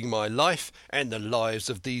risking my life and the lives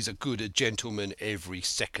of these good gentlemen every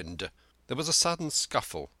second." There was a sudden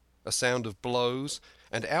scuffle, a sound of blows,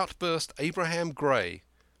 and out burst Abraham Gray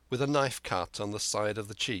with a knife cut on the side of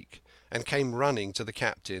the cheek, and came running to the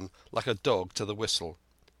captain like a dog to the whistle.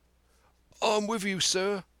 "I'm with you,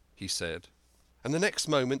 sir," he said. And the next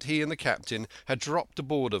moment he and the captain had dropped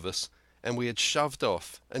aboard of us, and we had shoved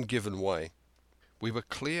off and given way. We were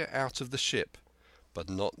clear out of the ship, but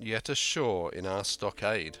not yet ashore in our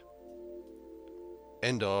stockade.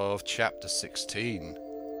 End of chapter 16.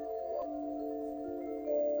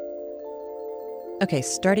 Okay,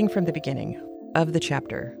 starting from the beginning of the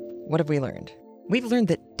chapter, what have we learned? We've learned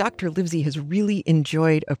that Dr. Livesey has really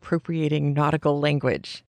enjoyed appropriating nautical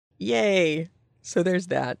language. Yay! So there's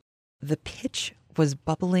that. The pitch was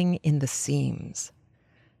bubbling in the seams.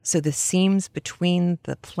 So the seams between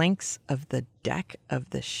the planks of the deck of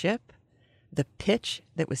the ship, the pitch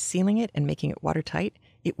that was sealing it and making it watertight,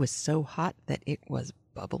 it was so hot that it was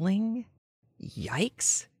bubbling.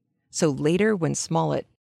 Yikes. So later when Smollett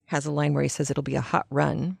has a line where he says it'll be a hot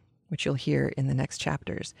run, which you'll hear in the next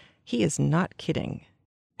chapters, he is not kidding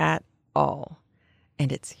at all.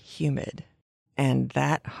 And it's humid and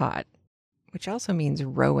that hot, which also means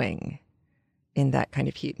rowing in that kind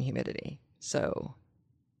of heat and humidity. So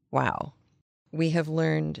Wow. We have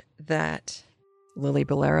learned that Lily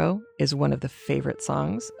Bolero is one of the favorite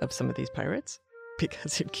songs of some of these pirates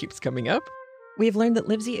because it keeps coming up. We have learned that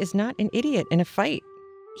Livesey is not an idiot in a fight.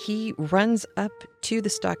 He runs up to the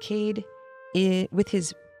stockade with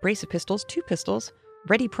his brace of pistols, 2 pistols,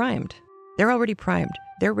 ready primed. They're already primed.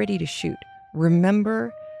 They're ready to shoot.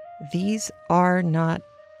 Remember, these are not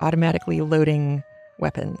automatically loading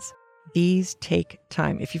weapons. These take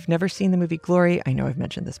time. If you've never seen the movie Glory, I know I've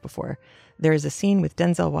mentioned this before, there is a scene with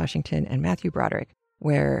Denzel Washington and Matthew Broderick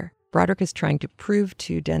where Broderick is trying to prove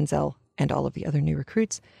to Denzel and all of the other new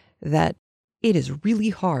recruits that it is really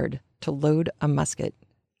hard to load a musket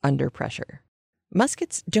under pressure.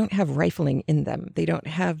 Muskets don't have rifling in them. They don't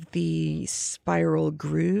have the spiral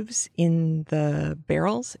grooves in the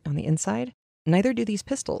barrels on the inside. Neither do these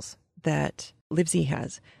pistols that Livesey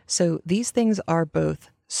has. So these things are both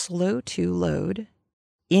slow to load,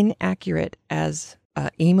 inaccurate as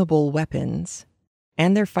aimable weapons,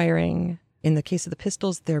 and they're firing, in the case of the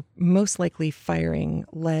pistols, they're most likely firing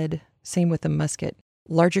lead. Same with the musket.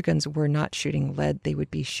 Larger guns were not shooting lead, they would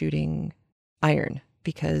be shooting iron,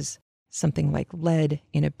 because something like lead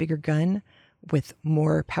in a bigger gun with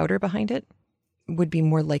more powder behind it would be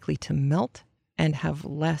more likely to melt and have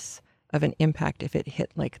less of an impact if it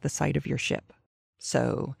hit like the side of your ship.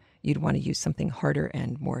 So you'd want to use something harder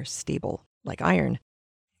and more stable like iron.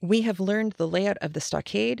 We have learned the layout of the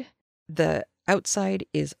stockade. The outside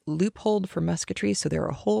is loopholed for musketry, so there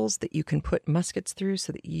are holes that you can put muskets through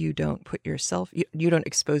so that you don't put yourself, you don't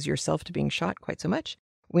expose yourself to being shot quite so much.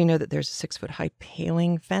 We know that there's a 6-foot-high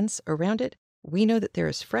paling fence around it. We know that there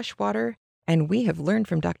is fresh water, and we have learned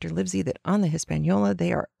from Dr. Livesey that on the Hispaniola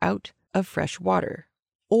they are out of fresh water,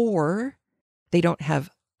 or they don't have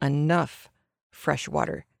enough fresh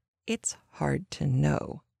water. It's hard to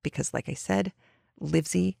know because, like I said,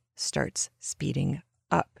 Livesey starts speeding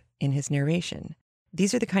up in his narration.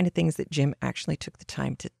 These are the kind of things that Jim actually took the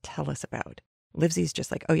time to tell us about. Livesey's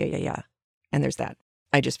just like, oh, yeah. And there's that.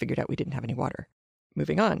 I just figured out we didn't have any water.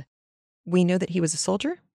 Moving on. We know that he was a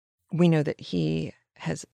soldier. We know that he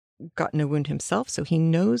has gotten a wound himself, so he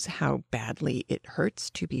knows how badly it hurts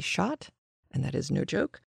to be shot, and that is no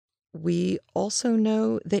joke. We also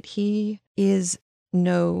know that he is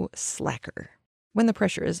no slacker. When the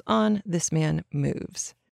pressure is on, this man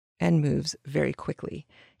moves, and moves very quickly.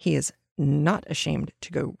 He is not ashamed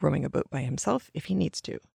to go rowing a boat by himself if he needs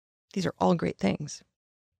to. These are all great things.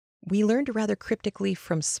 We learned rather cryptically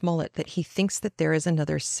from Smollett that he thinks that there is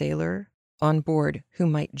another sailor on board who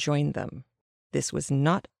might join them. This was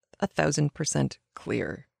not 1,000%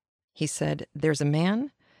 clear. He said, there's a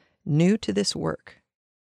man new to this work.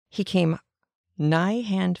 He came nigh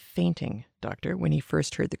hand fainting, Doctor, when he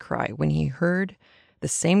first heard the cry, when he heard the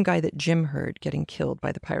same guy that Jim heard getting killed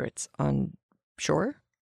by the pirates on shore.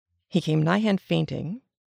 He came nigh hand fainting,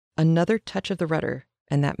 another touch of the rudder,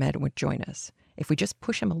 and that man would join us. If we just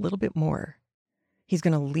push him a little bit more, he's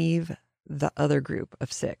going to leave the other group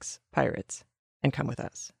of 6 pirates and come with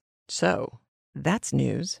us. So that's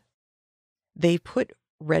news. They put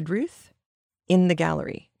Redruth in the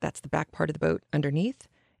gallery. That's the back part of the boat underneath.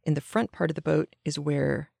 In the front part of the boat is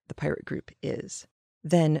where the pirate group is.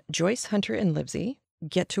 Then Joyce, Hunter, and Livesey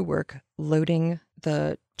get to work loading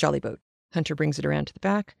the jolly boat. Hunter brings it around to the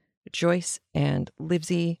back. Joyce and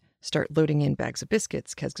Livesey start loading in bags of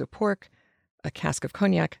biscuits, kegs of pork, a cask of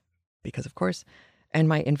cognac, because of course, and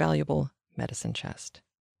my invaluable medicine chest,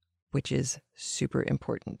 which is super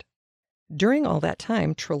important. During all that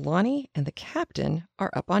time, Trelawney and the captain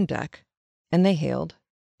are up on deck, and they hailed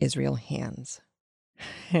Israel Hands.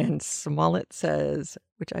 And Smollett says,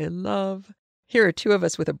 which I love, here are 2 of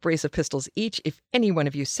us with a brace of pistols each. If any one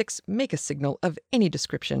of you 6 make a signal of any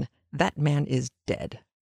description, that man is dead.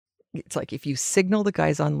 It's like if you signal the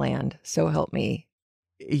guys on land, so help me,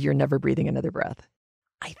 you're never breathing another breath.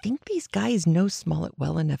 I think these guys know Smollett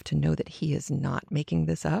well enough to know that he is not making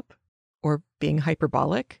this up or being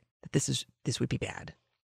hyperbolic, that this would be bad.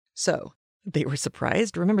 So they were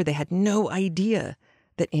surprised. Remember, they had no idea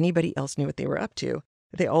that anybody else knew what they were up to.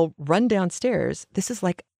 They all run downstairs. This is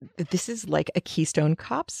like a Keystone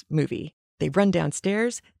Cops movie. They run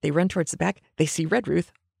downstairs. They run towards the back. They see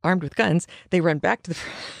Redruth armed with guns. They run back to the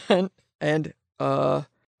front, and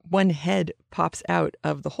one head pops out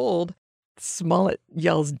of the hold. Smollett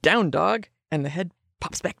yells, "Down, dog!" and the head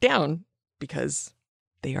pops back down because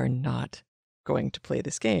they are not going to play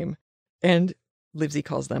this game. And Livesey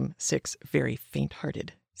calls them 6 very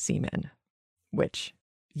faint-hearted seamen, which,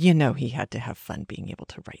 you know, he had to have fun being able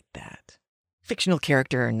to write that. Fictional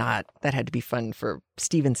character or not, that had to be fun for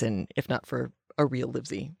Stevenson, if not for a real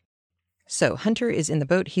Livesey. So Hunter is in the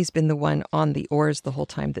boat. He's been the one on the oars the whole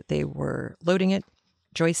time that they were loading it.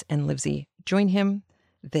 Joyce and Livesey join him.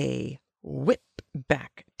 They whip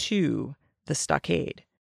back to the stockade.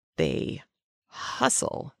 They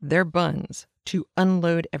hustle their buns to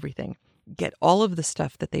unload everything, get all of the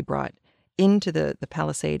stuff that they brought into the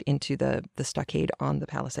palisade, into the stockade on the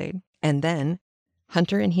palisade. And then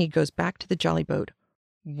Hunter and he goes back to the jolly boat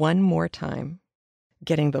one more time,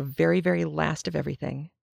 getting the very, very last of everything.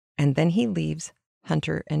 And then he leaves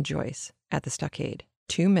Hunter and Joyce at the stockade,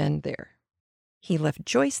 2 men there. He left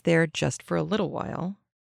Joyce there just for a little while,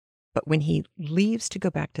 but when he leaves to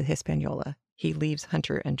go back to Hispaniola, he leaves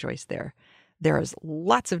Hunter and Joyce there. There is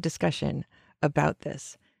lots of discussion about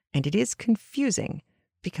this, and it is confusing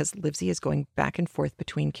because Livesey is going back and forth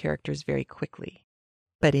between characters very quickly.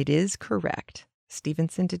 But it is correct.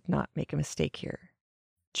 Stevenson did not make a mistake here.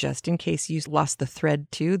 Just in case you lost the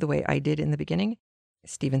thread too, the way I did in the beginning,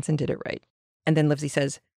 Stevenson did it right. And then Livesey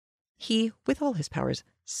says, he, with all his powers,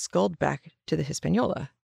 sculled back to the Hispaniola.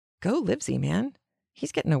 Go Livesey, man.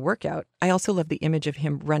 He's getting a workout. I also love the image of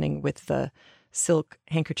him running with the silk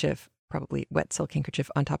handkerchief, probably wet silk handkerchief,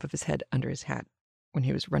 on top of his head under his hat when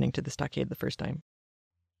he was running to the stockade the first time.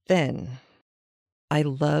 Then, I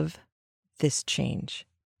love this change.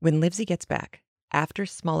 When Livesey gets back, after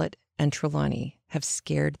Smollett and Trelawney have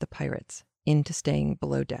scared the pirates into staying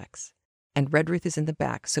below decks, and Redruth is in the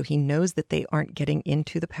back, so he knows that they aren't getting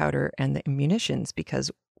into the powder and the munitions, because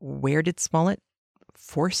where did Smollett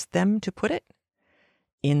force them to put it?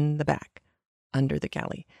 In the back, under the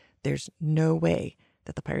galley. There's no way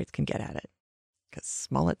that the pirates can get at it, because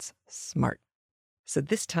Smollett's smart. So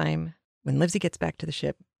this time, when Livesey gets back to the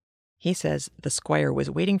ship, he says, the squire was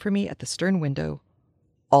waiting for me at the stern window,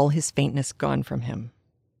 all his faintness gone from him.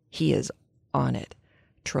 He is on it.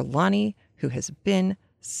 Trelawney, who has been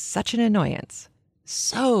such an annoyance,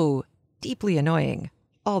 so deeply annoying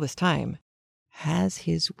all this time, has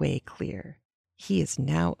his way clear. He is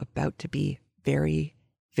now about to be very,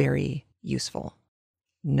 very useful.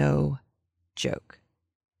 No joke.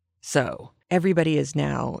 So everybody is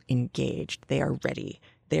now engaged. They are ready.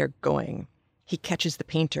 They are going. He catches the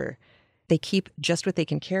painter. They keep just what they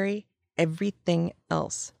can carry. Everything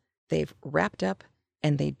else they've wrapped up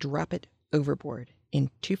and they drop it overboard in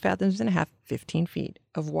 2.5 fathoms, 15 feet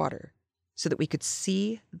of water, so that we could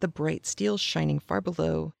see the bright steel shining far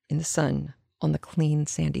below in the sun on the clean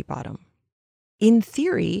sandy bottom. In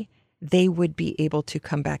theory, they would be able to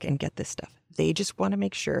come back and get this stuff. They just want to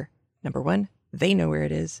make sure, number 1, they know where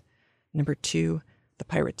it is. Number 2, the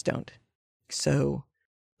pirates don't. So,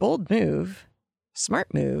 bold move,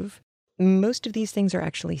 smart move. Most of these things are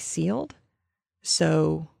actually sealed,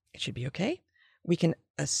 so it should be okay. We can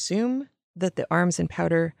assume that the arms and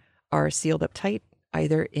powder are sealed up tight,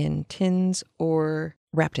 either in tins or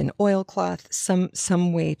wrapped in oilcloth,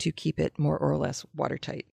 some way to keep it more or less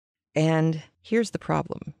watertight. And here's the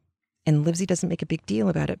problem. And Livesey doesn't make a big deal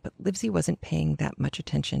about it, but Livesey wasn't paying that much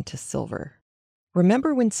attention to Silver.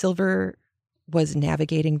 Remember when Silver was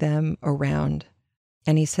navigating them around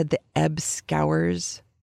and he said the ebb scours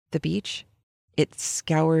the beach? It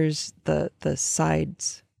scours the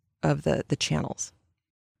sides of the channels.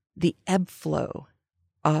 The ebb flow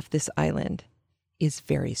off this island is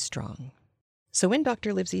very strong. So when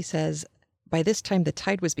Dr. Livesey says, by this time the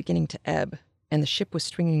tide was beginning to ebb and the ship was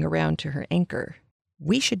swinging around to her anchor,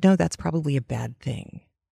 we should know that's probably a bad thing,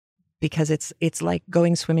 because it's like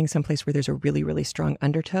going swimming someplace where there's a really, really strong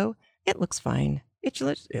undertow. It looks fine. It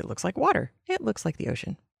looks like water. It looks like the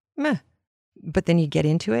ocean. Meh. But then you get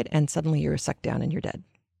into it and suddenly you're sucked down and you're dead.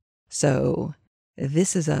 So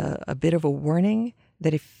this is a bit of a warning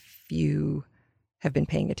that if you have been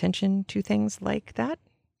paying attention to things like that,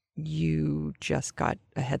 you just got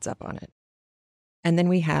a heads up on it. And then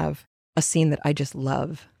we have a scene that I just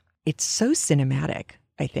love. It's so cinematic,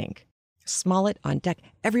 I think. Smollett on deck.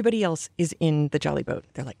 Everybody else is in the jolly boat.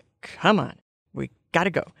 They're like, come on, we gotta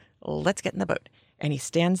go. Let's get in the boat. And he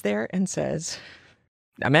stands there and says,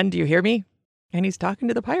 now, men, do you hear me? And he's talking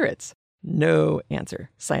to the pirates. No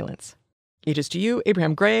answer. Silence. It is to you,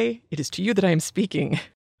 Abraham Gray. It is to you that I am speaking.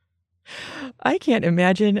 I can't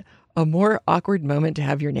imagine a more awkward moment to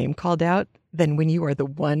have your name called out than when you are the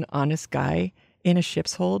one honest guy in a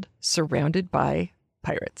ship's hold surrounded by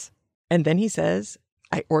pirates. And then he says,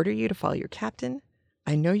 I order you to follow your captain.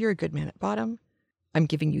 I know you're a good man at bottom. I'm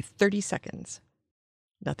giving you 30 seconds.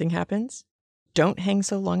 Nothing happens. Don't hang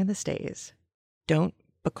so long in the stays. Don't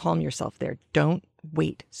becalm yourself there. Don't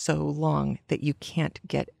wait so long that you can't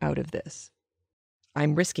get out of this.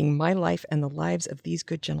 I'm risking my life and the lives of these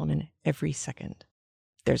good gentlemen every second.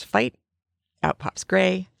 There's a fight. Out pops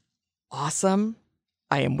Gray. Awesome.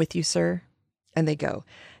 I am with you, sir. And they go.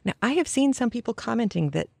 Now, I have seen some people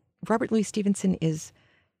commenting that Robert Louis Stevenson is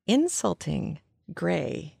insulting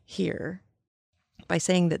Gray here by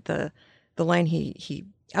saying that the line he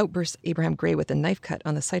outburst Abraham Gray with a knife cut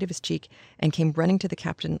on the side of his cheek and came running to the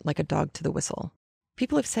captain like a dog to the whistle.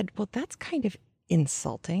 People have said, well, that's kind of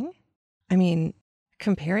insulting. I mean,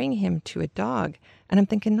 comparing him to a dog. And I'm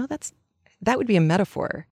thinking, no, that would be a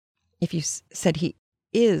metaphor. If you said he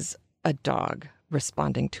is a dog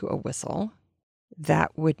responding to a whistle,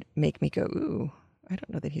 that would make me go, ooh, I don't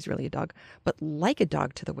know that he's really a dog. But like a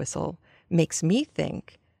dog to the whistle makes me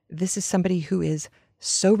think this is somebody who is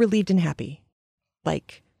so relieved and happy.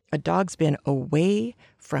 Like a dog's been away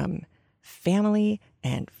from family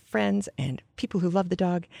and friends and people who love the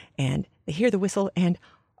dog, and they hear the whistle and,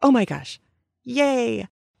 oh my gosh, yay,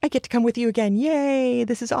 I get to come with you again. Yay,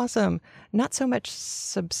 this is awesome. Not so much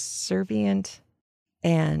subservient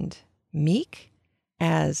and meek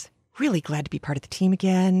as really glad to be part of the team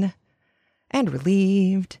again and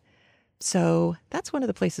relieved. So that's one of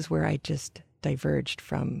the places where I just diverged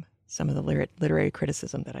from some of the literary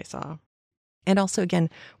criticism that I saw. And also, again,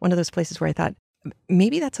 one of those places where I thought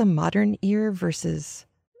maybe that's a modern ear versus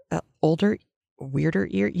an older, weirder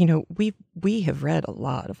ear. You know, we have read a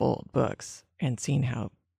lot of old books and seen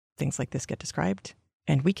how things like this get described,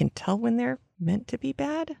 and we can tell when they're meant to be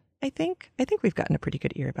bad, I think. I think we've gotten a pretty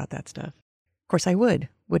good ear about that stuff. Of course I would,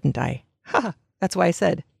 wouldn't I? Ha! That's why I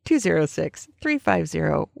said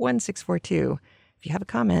 206-350-1642. If you have a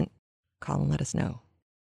comment, call and let us know.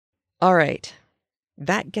 All right.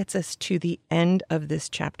 That gets us to the end of this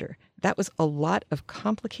chapter. That was a lot of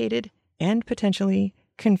complicated and potentially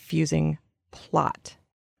confusing plot.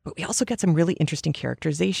 But we also got some really interesting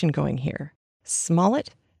characterization going here.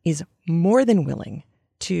 Smollett is more than willing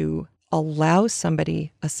to allow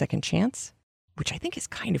somebody a second chance, which I think is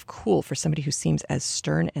kind of cool for somebody who seems as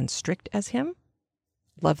stern and strict as him.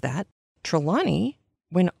 Love that. Trelawney,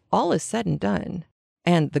 when all is said and done,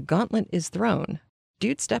 and the gauntlet is thrown,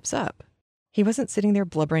 dude steps up. He wasn't sitting there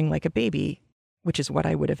blubbering like a baby, which is what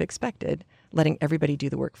I would have expected, letting everybody do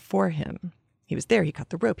the work for him. He was there, he cut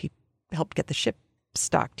the rope, he helped get the ship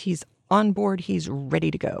stocked. He's on board, he's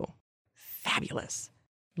ready to go. Fabulous.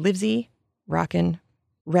 Livesey, rockin',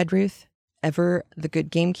 Redruth, ever the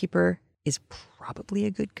good gamekeeper, is probably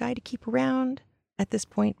a good guy to keep around at this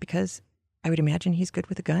point because I would imagine he's good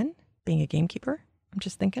with a gun, being a gamekeeper. I'm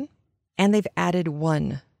just thinking. And they've added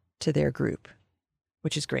one to their group,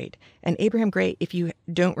 which is great. And Abraham Gray, if you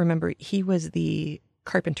don't remember, he was the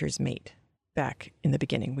carpenter's mate back in the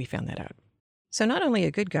beginning. We found that out. So not only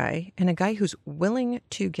a good guy, and a guy who's willing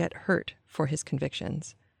to get hurt for his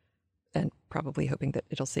convictions, and probably hoping that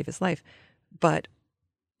it'll save his life, but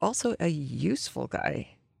also a useful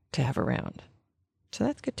guy to have around. So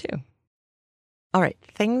that's good too. All right,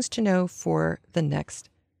 things to know for the next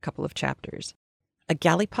couple of chapters. A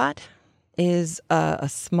gallipot is a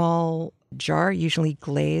small jar, usually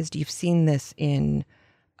glazed. You've seen this in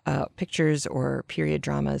pictures or period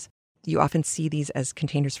dramas. You often see these as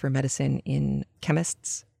containers for medicine in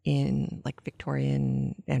chemists, in like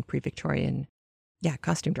Victorian and pre-Victorian,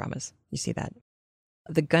 costume dramas. You see that.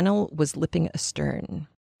 The gunwale was lipping astern.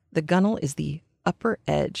 The gunwale is the upper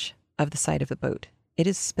edge of the side of the boat. It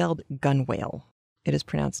is spelled gunwale. It is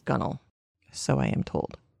pronounced gunwale, so I am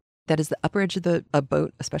told. That is the upper edge of a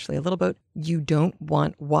boat, especially a little boat. You don't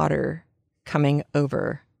want water coming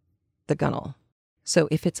over the gunwale. So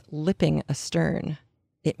if it's lipping astern,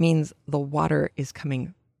 it means the water is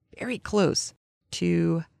coming very close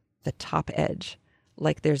to the top edge.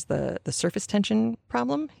 Like there's the surface tension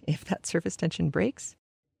problem. If that surface tension breaks,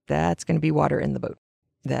 that's going to be water in the boat.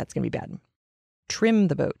 That's going to be bad. Trim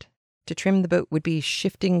the boat. To trim the boat would be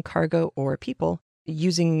shifting cargo or people,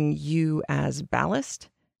 using you as ballast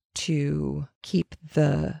to keep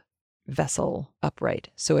the vessel upright.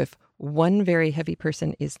 So if one very heavy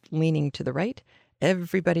person is leaning to the right,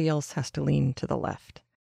 everybody else has to lean to the left.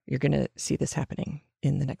 You're going to see this happening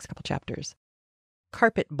in the next couple chapters.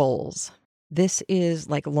 Carpet bowls. This is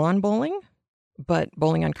like lawn bowling, but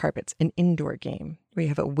bowling on carpets, an indoor game where you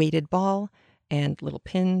have a weighted ball and little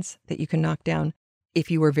pins that you can knock down.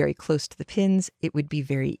 If you were very close to the pins, it would be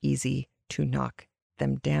very easy to knock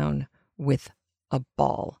them down with a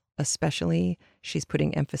ball. Especially, she's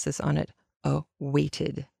putting emphasis on it, a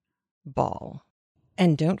weighted ball.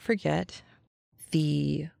 And don't forget,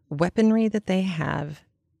 the weaponry that they have,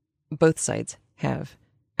 both sides have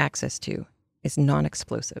access to, is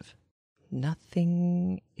non-explosive.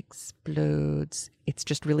 Nothing explodes. It's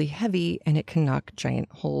just really heavy, and it can knock giant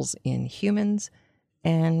holes in humans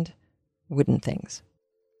and wooden things.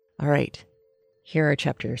 All right, here are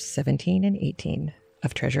chapters 17 and 18.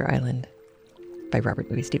 of Treasure Island by Robert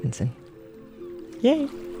Louis Stevenson. Yay!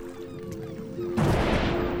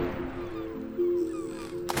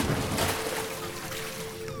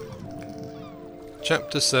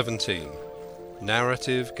 Chapter 17.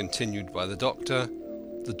 Narrative continued by the Doctor,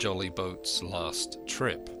 the jolly boat's last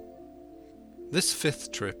trip. This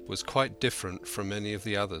fifth trip was quite different from any of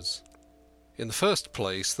the others. In the first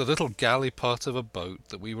place, the little galley pot of a boat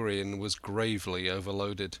that we were in was gravely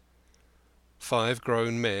overloaded. 5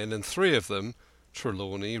 grown men, and 3 of them,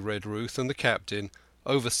 Trelawney, Redruth, and the captain,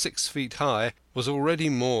 over 6 feet high, was already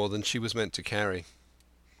more than she was meant to carry.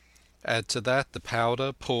 Add to that the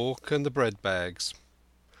powder, pork, and the bread bags.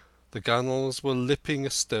 The gunwales were lipping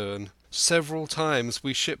astern. Several times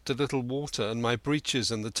we shipped a little water, and my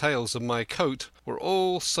breeches and the tails of my coat were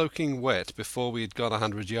all soaking wet before we had gone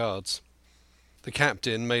 100 yards. The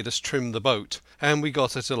captain made us trim the boat, and we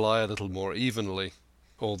got her to lie a little more evenly.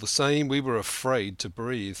 All the same, we were afraid to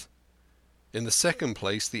breathe. In the second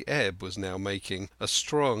place, the ebb was now making a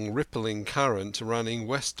strong rippling current running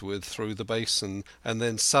westward through the basin, and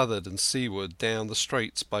then southward and seaward down the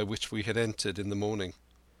straits by which we had entered in the morning.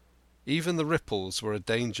 Even the ripples were a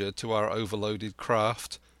danger to our overloaded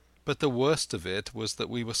craft, but the worst of it was that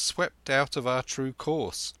we were swept out of our true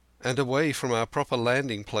course, and away from our proper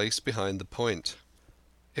landing place behind the point.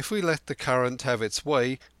 If we let the current have its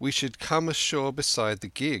way, we should come ashore beside the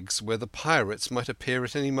gigs, where the pirates might appear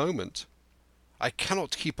at any moment. "I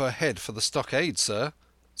cannot keep her head for the stockade, sir,"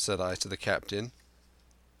 said I to the captain.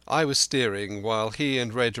 I was steering, while he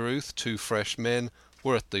and Redruth, 2 fresh men,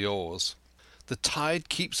 were at the oars. "The tide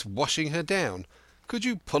keeps washing her down. Could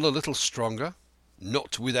you pull a little stronger?"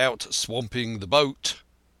 "Not without swamping the boat,"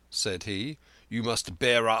 said he. "You must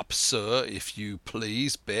bear up, sir, if you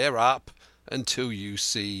please, bear up until you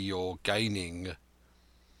see you're gaining."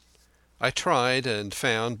 I tried, and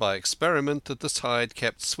found by experiment that the tide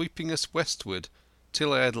kept sweeping us westward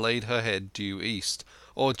till I had laid her head due east,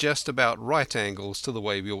 or just about right angles to the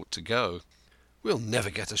way we ought to go. "We'll never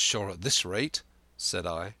get ashore at this rate," said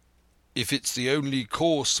I. "If it's the only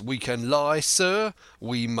course we can lie, sir,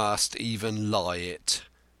 we must even lie it,"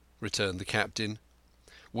 returned the captain.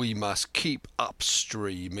 "We must keep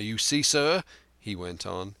upstream, you see, sir," he went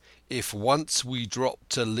on. "If once we drop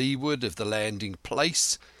to leeward of the landing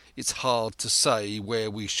place, it's hard to say where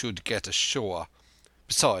we should get ashore,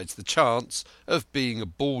 besides the chance of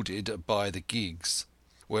being boarded by the gigs.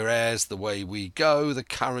 Whereas the way we go, the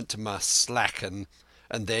current must slacken,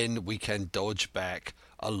 and then we can dodge back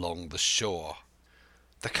along the shore."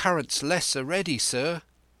 "The current's less already, sir,"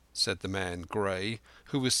 said the man Gray,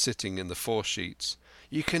 who was sitting in the foresheets.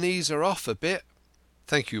 "You can ease her off a bit."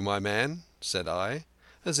 "Thank you, my man," said I,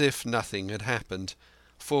 as if nothing had happened,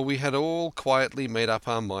 for we had all quietly made up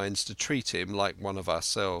our minds to treat him like one of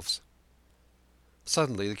ourselves.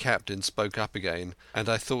 Suddenly the captain spoke up again, and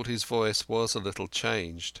I thought his voice was a little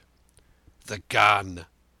changed. "The gun,"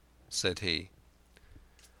 said he.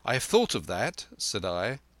 "I have thought of that," said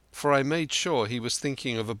I, for I made sure he was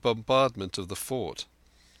thinking of a bombardment of the fort.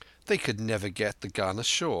 "They could never get the gun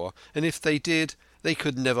ashore, and if they did, they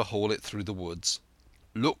could never haul it through the woods."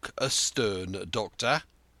 "Look astern, Doctor,"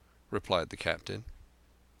 replied the captain.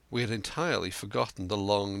 We had entirely forgotten the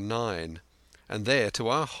long 9, and there, to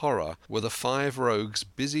our horror, were the 5 rogues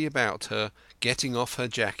busy about her, getting off her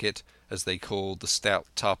jacket, as they called the stout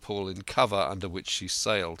tarpaulin cover under which she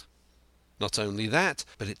sailed. Not only that,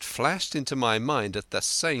 but it flashed into my mind at the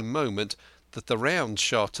same moment that the round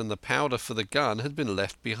shot and the powder for the gun had been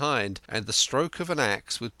left behind, and the stroke of an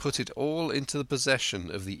axe would put it all into the possession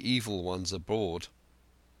of the evil ones aboard.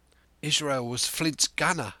 "Israel was Flint's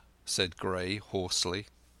gunner," said Gray hoarsely.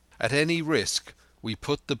 At any risk we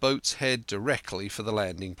put the boat's head directly for the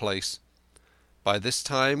landing place. By this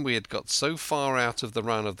time we had got so far out of the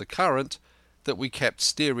run of the current that we kept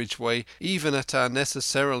steerage way even at our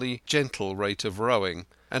necessarily gentle rate of rowing,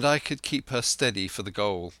 and I could keep her steady for the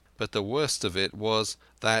goal. But the worst of it was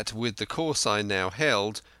that with the course I now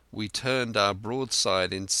held we turned our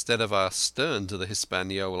broadside instead of our stern to the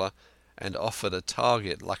Hispaniola, and offered a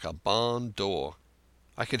target like a barn door.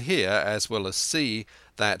 I could hear, as well as see,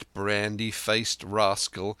 that brandy-faced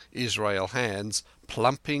rascal, Israel Hands,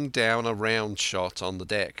 plumping down a round shot on the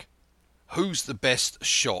deck. "Who's the best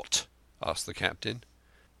shot?" asked the captain.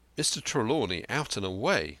 "Mr. Trelawney, out and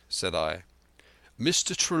away," said I.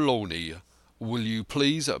 "Mr. Trelawney, will you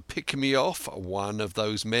please pick me off one of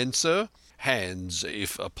those men, sir? Hands,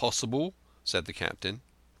 if possible," said the captain.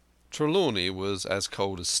 Trelawney was as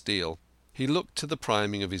cold as steel. He looked to the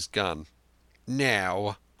priming of his gun.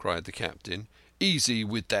 "Now," cried the captain, "easy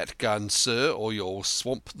with that gun, sir, or you'll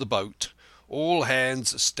swamp the boat. All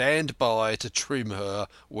hands stand by to trim her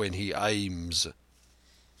when he aims."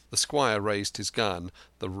 The squire raised his gun,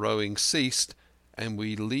 the rowing ceased, and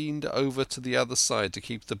we leaned over to the other side to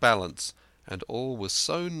keep the balance, and all was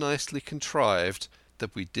so nicely contrived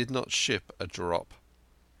that we did not ship a drop.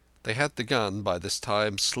 They had the gun by this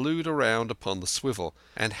time slewed around upon the swivel,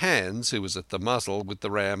 and Hans, who was at the muzzle with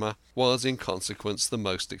the rammer, was in consequence the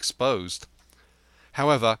most exposed.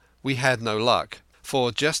 However, we had no luck,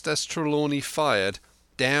 for just as Trelawney fired,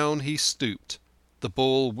 down he stooped, the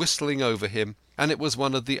ball whistling over him, and it was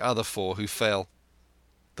one of the other four who fell.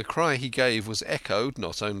 The cry he gave was echoed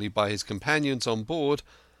not only by his companions on board,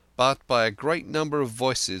 but by a great number of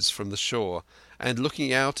voices from the shore, and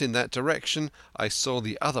looking out in that direction I saw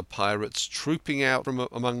the other pirates trooping out from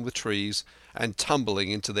among the trees and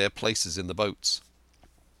tumbling into their places in the boats.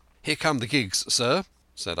 "Here come the gigs, sir,"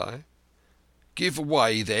 said I. "Give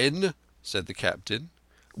way, then," said the captain.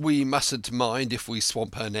 "We mustn't mind if we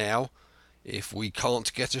swamp her now. If we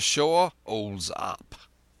can't get ashore, all's up."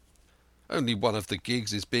 "Only one of the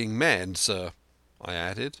gigs is being manned, sir," I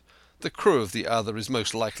added. "The crew of the other is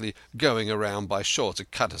most likely going around by shore to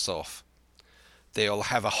cut us off." "They'll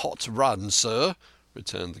have a hot run, sir,"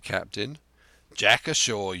 returned the captain. "Jack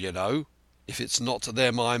ashore, you know. If it's not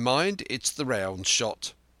there, my mind, it's the round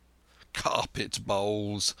shot. Carpet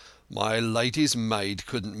bowls! My lady's maid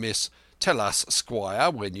couldn't miss. Tell us, squire,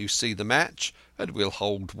 when you see the match, and we'll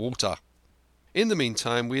hold water." In the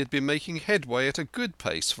meantime we had been making headway at a good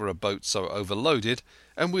pace for a boat so overloaded,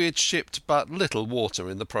 and we had shipped but little water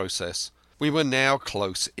in the process. We were now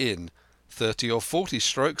close in. 30 or 40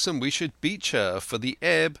 strokes and we should beach her, for the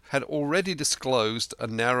ebb had already disclosed a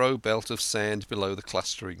narrow belt of sand below the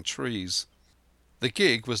clustering trees. The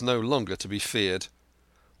gig was no longer to be feared.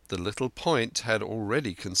 The little point had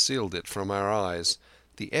already concealed it from our eyes.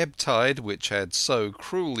 The ebb tide, which had so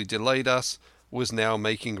cruelly delayed us, was now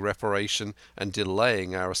making reparation and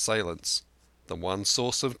delaying our assailants. The one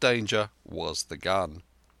source of danger was the gun.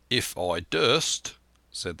 "If I durst,"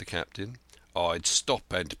 said the captain, "I'd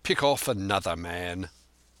stop and pick off another man."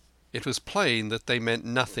 It was plain that they meant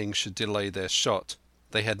nothing should delay their shot.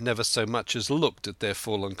 They had never so much as looked at their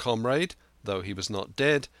fallen comrade, though he was not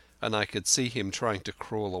dead, and I could see him trying to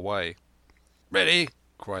crawl away. "Ready!"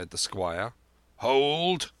 cried the squire.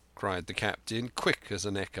 "Hold!" cried the captain, quick as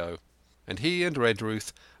an echo. And he and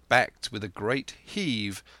Redruth backed with a great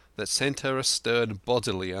heave that sent her astern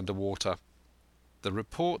bodily under water. The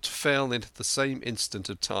report fell in at the same instant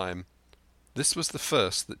of time. This was the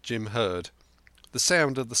first that Jim heard, the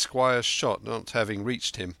sound of the squire's shot not having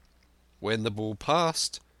reached him. When the ball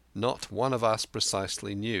passed, not one of us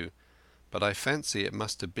precisely knew, but I fancy it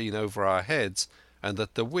must have been over our heads, and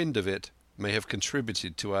that the wind of it may have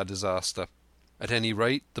contributed to our disaster. At any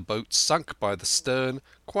rate, the boat sunk by the stern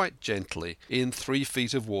quite gently in 3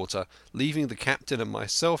 feet of water, leaving the captain and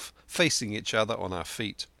myself facing each other on our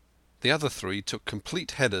feet. The other 3 took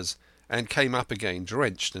complete headers and came up again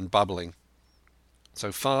drenched and bubbling.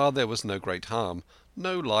 So far there was no great harm.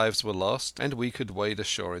 No lives were lost, and we could wade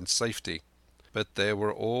ashore in safety. But there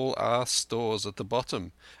were all our stores at the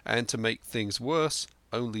bottom, and to make things worse,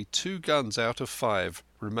 only 2 guns out of 5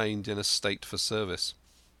 remained in a state for service.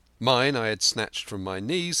 Mine I had snatched from my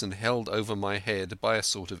knees and held over my head by a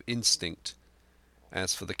sort of instinct.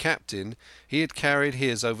 As for the captain, he had carried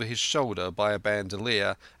his over his shoulder by a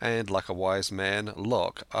bandolier, and, like a wise man,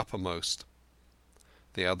 lock uppermost.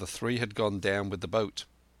 The other 3 had gone down with the boat.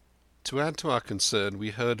 To add to our concern,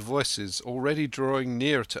 we heard voices already drawing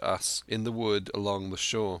near to us in the wood along the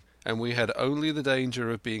shore, and we had only the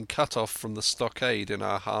danger of being cut off from the stockade in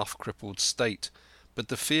our half-crippled state, but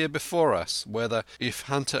the fear before us whether, if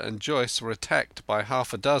Hunter and Joyce were attacked by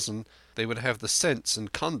half a dozen, they would have the sense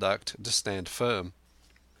and conduct to stand firm.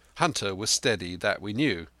 Hunter was steady, that we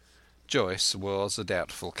knew. Joyce was a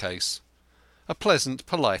doubtful case. A pleasant,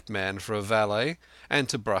 polite man for a valet, and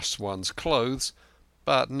to brush one's clothes,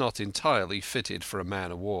 but not entirely fitted for a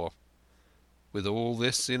man-of-war. With all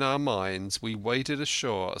this in our minds, we waded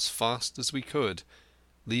ashore as fast as we could,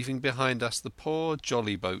 leaving behind us the poor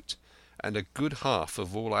jolly boat and a good half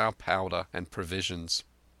of all our powder and provisions.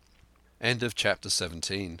 End of chapter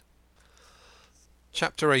 17.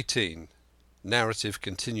 Chapter 18. Narrative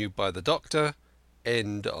continued by the Doctor.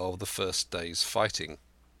 End of the first day's fighting.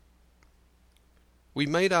 We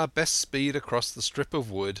made our best speed across the strip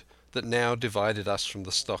of wood that now divided us from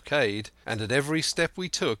the stockade, and at every step we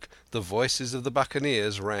took the voices of the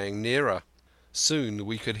buccaneers rang nearer. Soon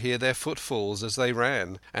we could hear their footfalls as they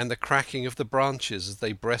ran, and the cracking of the branches as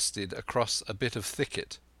they breasted across a bit of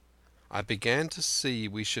thicket. I began to see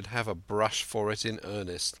we should have a brush for it in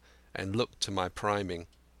earnest, and looked to my priming.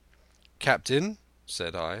 "Captain,"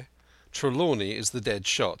 said I, "Trelawney is the dead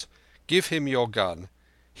shot. Give him your gun.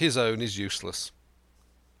 His own is useless."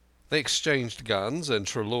 They exchanged guns, and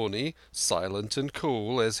Trelawney, silent and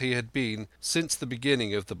cool as he had been since the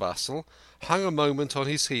beginning of the bustle, hung a moment on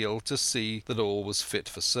his heel to see that all was fit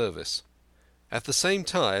for service. At the same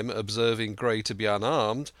time, observing Grey to be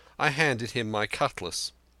unarmed, I handed him my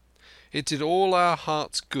cutlass. It did all our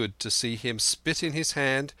hearts good to see him spit in his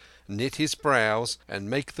hand, knit his brows, and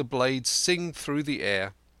make the blade sing through the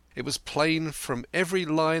air. It was plain from every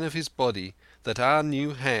line of his body that our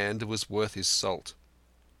new hand was worth his salt.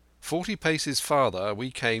 40 paces farther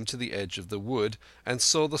we came to the edge of the wood and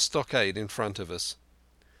saw the stockade in front of us.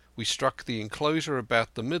 We struck the enclosure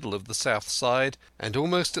about the middle of the south side, and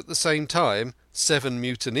almost at the same time 7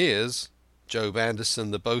 mutineers, Job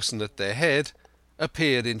Anderson the boatswain at their head,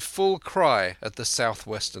 appeared in full cry at the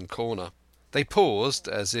southwestern corner. They paused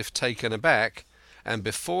as if taken aback, and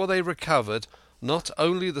before they recovered, not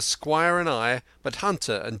only the squire and I, but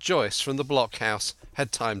Hunter and Joyce from the blockhouse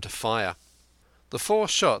had time to fire. The 4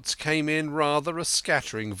 shots came in rather a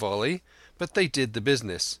scattering volley, but they did the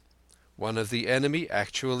business. One of the enemy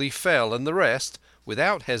actually fell, and the rest,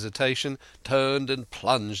 without hesitation, turned and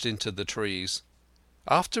plunged into the trees.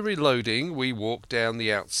 After reloading, we walked down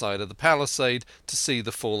the outside of the palisade to see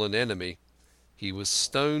the fallen enemy. He was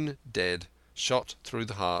stone dead, shot through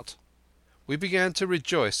the heart. We began to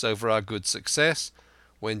rejoice over our good success,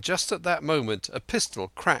 when just at that moment a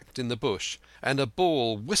pistol cracked in the bush, and a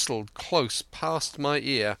ball whistled close past my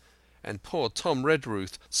ear, and poor Tom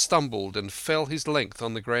Redruth stumbled and fell his length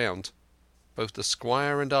on the ground. Both the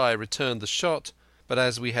squire and I returned the shot, but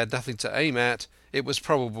as we had nothing to aim at, it was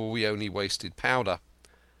probable we only wasted powder.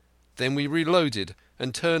 Then we reloaded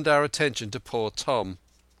and turned our attention to poor Tom.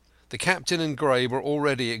 The captain and Grey were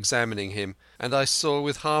already examining him, and I saw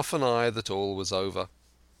with half an eye that all was over.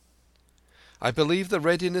 I believe the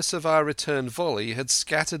readiness of our return volley had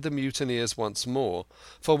scattered the mutineers once more,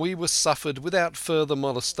 for we were suffered without further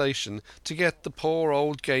molestation to get the poor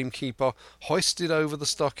old gamekeeper hoisted over the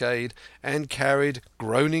stockade and carried,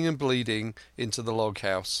 groaning and bleeding, into the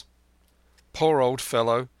log-house. Poor old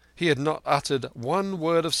fellow! He had not uttered one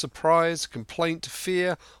word of surprise, complaint,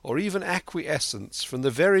 fear, or even acquiescence from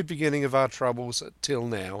the very beginning of our troubles till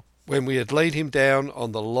now, when we had laid him down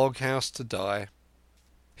on the log-house to die.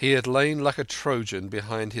 He had lain like a Trojan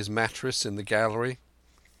behind his mattress in the gallery.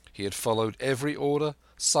 He had followed every order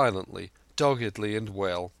silently, doggedly, and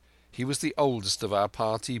well. He was the oldest of our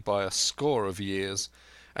party by a score of years,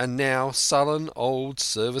 and now, sullen, old,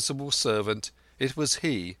 serviceable servant, it was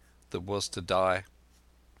he that was to die.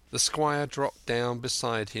 The squire dropped down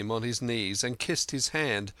beside him on his knees and kissed his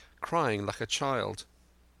hand, crying like a child.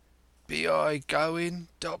 "Be I going,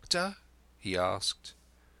 Doctor?" he asked.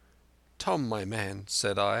 "Tom, my man,"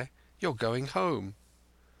 said I, "you're going home."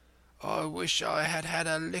 "I wish I had had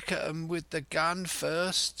a lick at 'em with the gun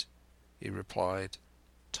first," he replied.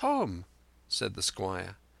 "Tom," said the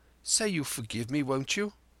squire, "say you'll forgive me, won't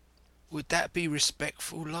you?" "Would that be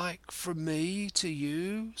respectful like from me to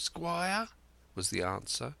you, squire?" was the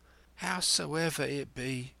answer. "Howsoever it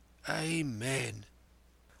be, amen."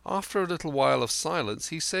 After a little while of silence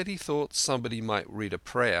he said he thought somebody might read a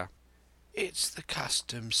prayer. "It's the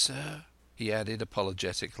custom, sir," he added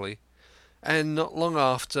apologetically, and not long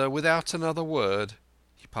after, without another word,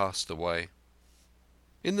 he passed away.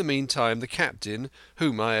 In the meantime the captain,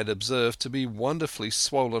 whom I had observed to be wonderfully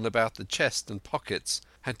swollen about the chest and pockets,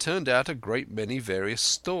 had turned out a great many various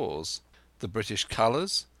stores: the British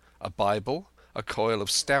colours, a Bible, a coil of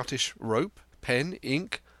stoutish rope, pen,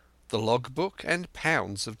 ink, the log-book, and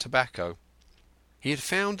pounds of tobacco. He had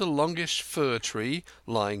found a longish fir tree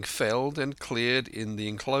lying felled and cleared in the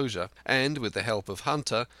enclosure, and with the help of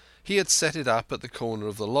Hunter he had set it up at the corner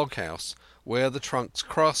of the log-house, where the trunks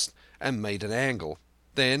crossed and made an angle.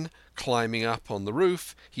 Then, climbing up on the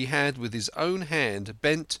roof, he had with his own hand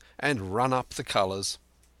bent and run up the colours.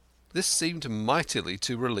 This seemed mightily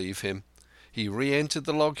to relieve him. He re-entered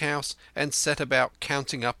the log-house and set about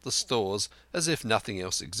counting up the stores as if nothing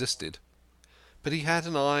else existed. But he had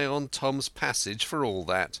an eye on Tom's passage for all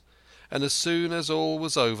that, and as soon as all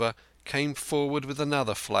was over came forward with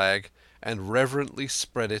another flag and reverently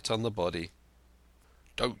spread it on the body.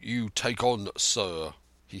 "Don't you take on, sir,"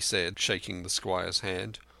 he said, shaking the squire's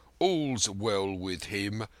hand. "All's well with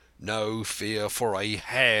him. No fear for a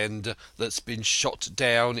hand that's been shot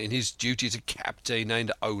down in his duty to captain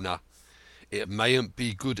and owner. It mayn't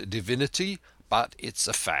be good divinity, but it's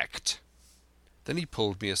a fact." Then he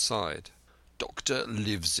pulled me aside. "Dr.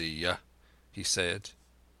 Livesey," he said,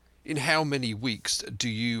 "in how many weeks do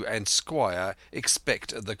you and Squire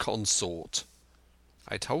expect the consort?"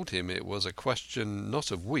 I told him it was a question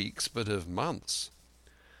not of weeks but of months.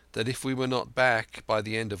 That if we were not back by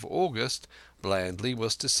the end of August, Blandley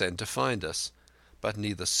was to send to find us, but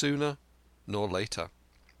neither sooner nor later.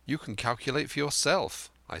 "You can calculate for yourself,"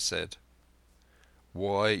 I said.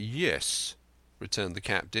 "Why, yes," returned the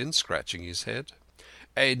captain, scratching his head,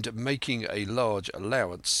 "and making a large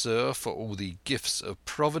allowance, sir, for all the gifts of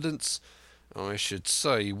Providence, I should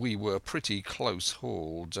say we were pretty close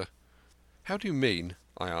hauled." "How do you mean?"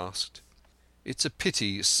 I asked. "It's a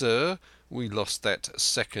pity, sir, we lost that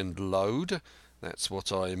second load, that's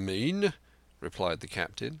what I mean," replied the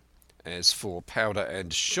captain. "As for powder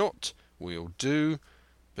and shot, we'll do,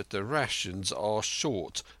 but the rations are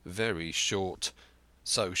short, very short.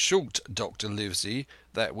 So short, Dr. Livesey,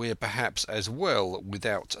 that we're perhaps as well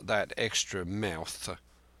without that extra mouth."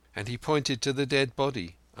 And he pointed to the dead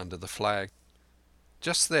body under the flag.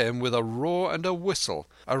 Just then, with a roar and a whistle,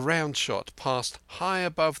 a round shot passed high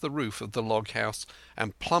above the roof of the log house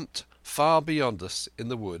and plumped far beyond us in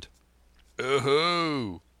the wood.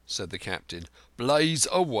 "Oh-ho!" said the captain. "Blaze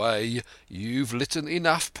away! You've lit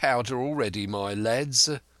enough powder already, my lads."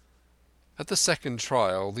 At the second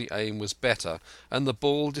trial the aim was better, and the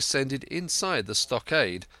ball descended inside the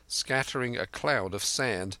stockade, scattering a cloud of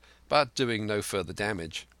sand, but doing no further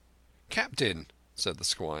damage. "Captain," said the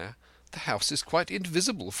squire, "the house is quite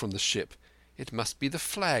invisible from the ship. It must be the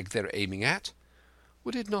flag they're aiming at.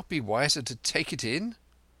 Would it not be wiser to take it in?"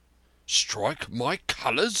 "Strike my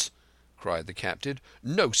colours!" cried the captain.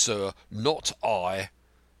 "No, sir, not I."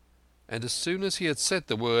 And as soon as he had said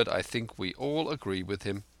the word, I think we all agreed with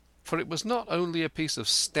him. For it was not only a piece of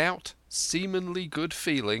stout, seamanly good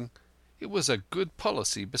feeling, it was a good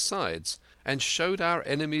policy besides, and showed our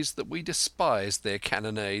enemies that we despised their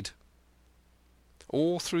cannonade.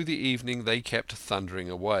 All through the evening they kept thundering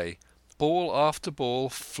away. Ball after ball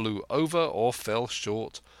flew over or fell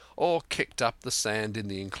short, or kicked up the sand in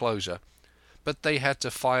the enclosure, but they had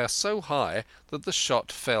to fire so high that the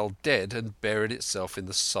shot fell dead and buried itself in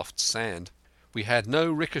the soft sand. We had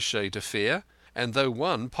no ricochet to fear, and though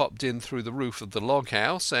one popped in through the roof of the log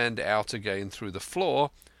house and out again through the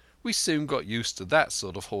floor, we soon got used to that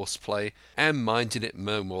sort of horseplay and minded it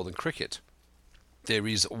no more than cricket. "There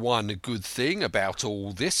is one good thing about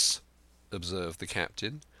all this," observed the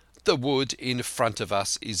captain. "The wood in front of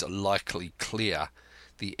us is likely clear.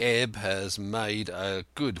 The ebb has made a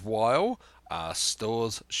good while. Our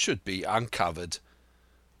stores should be uncovered.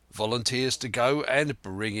 Volunteers to go and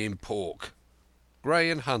bring in pork."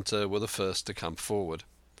 Gray and Hunter were the first to come forward.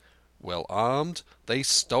 Well armed, they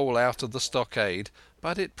stole out of the stockade,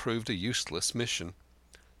 but it proved a useless mission.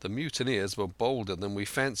 The mutineers were bolder than we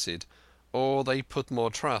fancied, or they put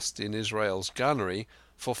more trust in Israel's gunnery,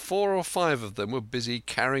 for 4 or 5 of them were busy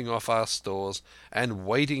carrying off our stores and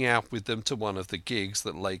wading out with them to one of the gigs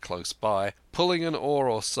that lay close by, pulling an oar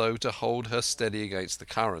or so to hold her steady against the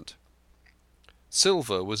current.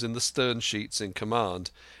 Silver was in the stern sheets in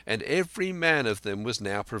command, and every man of them was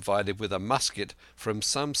now provided with a musket from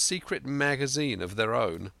some secret magazine of their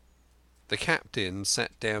own. The captain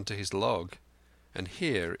sat down to his log, and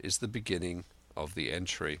here is the beginning of the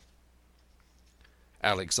entry.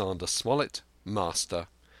 Alexander Smollett, master.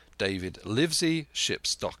 David Livesey,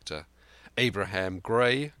 ship's doctor. Abraham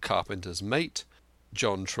Gray, carpenter's mate.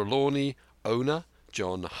 John Trelawney, owner.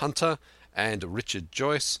 John Hunter and Richard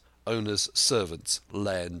Joyce, owner's servants,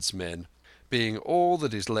 landsmen, being all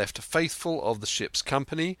that is left faithful of the ship's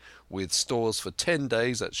company, with stores for 10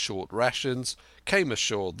 days at short rations, came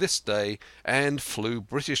ashore this day and flew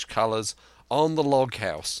British colours on the log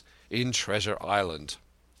house in Treasure Island.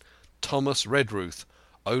 Thomas Redruth,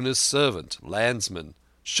 owner's servant, landsman,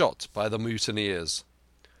 shot by the mutineers.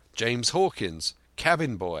 James Hawkins,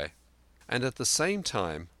 cabin boy. And at the same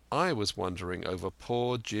time I was wondering over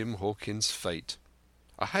poor Jim Hawkins' fate.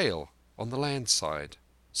 A hail on the land side.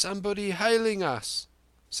 "Somebody hailing us,"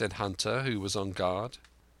 said Hunter, who was on guard.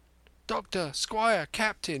 "Doctor, Squire,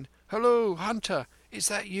 Captain, hello, Hunter, is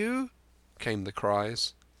that you?" came the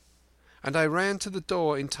cries. And I ran to the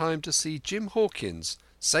door in time to see Jim Hawkins,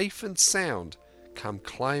 safe and sound, come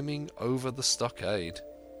climbing over the stockade.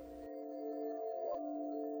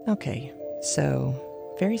 Okay,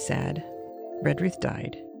 so very sad. Redruth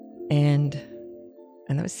died, and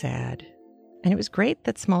that was sad. And it was great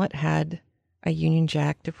that Smollett had a Union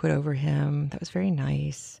Jack to put over him. That was very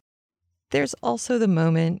nice. There's also the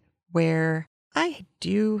moment where I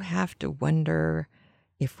do have to wonder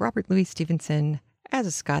if Robert Louis Stevenson, as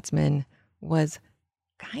a Scotsman, was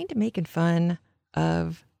kind of making fun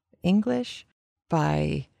of English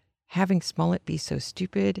by having Smollett be so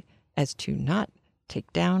stupid as to not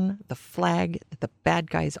take down the flag that the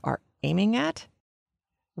bad guys are aiming at.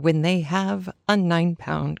 when they have a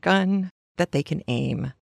 9-pound gun that they can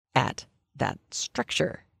aim at that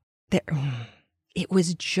structure. It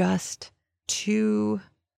was just too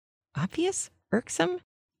obvious, irksome.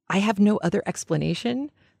 I have no other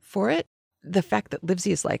explanation for it. The fact that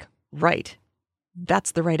Livesey is like, right,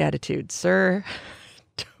 that's the right attitude, sir.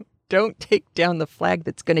 Don't take down the flag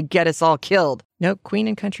that's going to get us all killed. No, Queen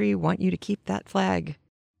and country want you to keep that flag.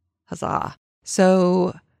 Huzzah.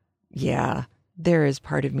 So, yeah, there is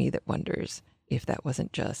part of me that wonders if that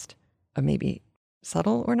wasn't just a maybe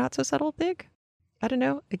subtle or not so subtle thing. I don't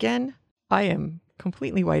know. Again, I am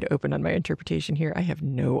completely wide open on my interpretation here. I have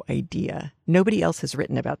no idea. Nobody else has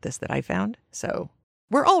written about this that I found, so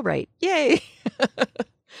we're all right. Yay!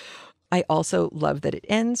 I also love that it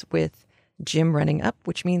ends with Jim running up,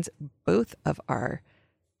 which means both of our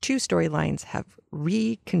two storylines have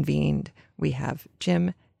reconvened. We have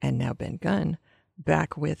Jim and now Ben Gunn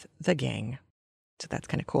back with the gang. So that's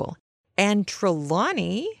kind of cool. And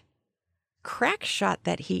Trelawney, crack shot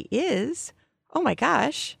that he is, oh my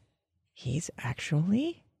gosh, he's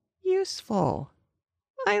actually useful.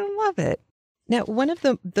 I love it. Now, one of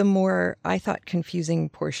the more, I thought, confusing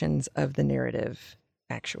portions of the narrative,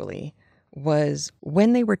 actually, was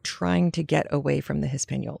when they were trying to get away from the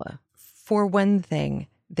Hispaniola. For one thing,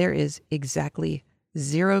 there is exactly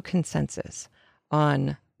zero consensus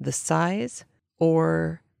on the size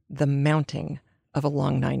or the mounting of a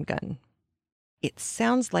long 9 gun. It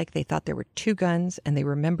sounds like they thought there were 2 guns and they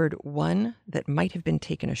remembered one that might have been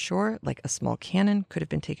taken ashore, like a small cannon could have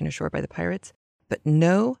been taken ashore by the pirates. But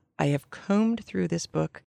no, I have combed through this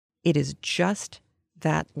book. It is just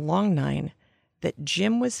that long 9 that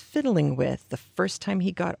Jim was fiddling with the first time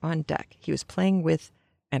he got on deck. He was playing with,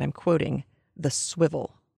 and I'm quoting, the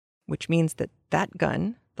swivel, which means that that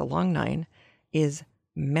gun, the long 9, is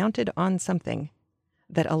mounted on something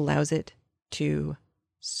that allows it to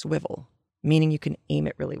swivel, meaning you can aim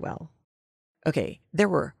it really well. Okay, there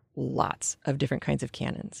were lots of different kinds of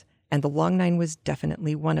cannons, and the long 9 was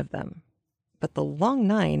definitely one of them. But the long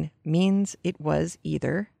 9 means it was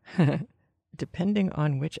either, depending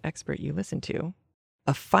on which expert you listen to,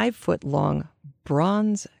 a 5-foot-long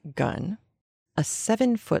bronze gun, a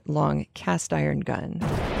 7-foot-long cast iron gun,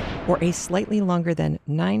 or a slightly longer than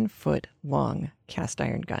 9-foot-long cast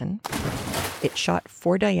iron gun. It shot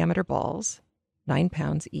 4 diameter balls, 9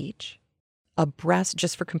 pounds each. A brass,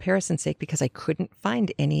 just for comparison's sake, because I couldn't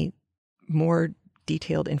find any more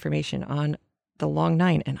detailed information on the long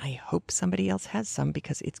 9, and I hope somebody else has some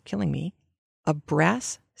because it's killing me. A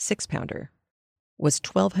brass 6-pounder was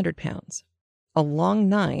 1,200 pounds. A long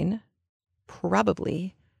 9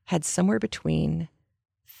 probably had somewhere between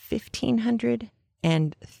 1,500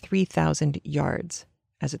 and 3,000 yards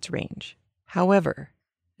as its range. However,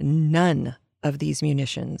 none of these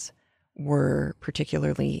munitions were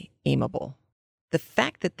particularly aimable. The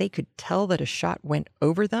fact that they could tell that a shot went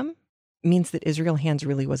over them means that Israel Hands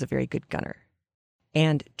really was a very good gunner.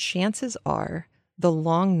 And chances are the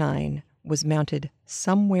long 9 was mounted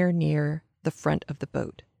somewhere near the front of the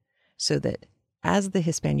boat so that as the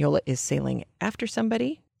Hispaniola is sailing after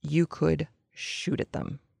somebody, you could shoot at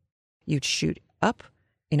them. You'd shoot up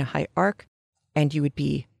in a high arc, and you would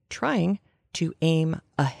be trying to aim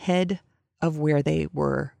ahead of where they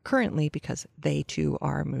were currently because they too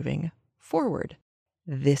are moving forward.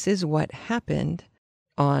 This is what happened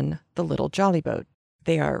on the little jolly boat.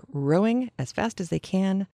 They are rowing as fast as they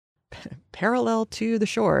can, parallel to the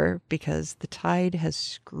shore because the tide has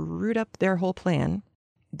screwed up their whole plan.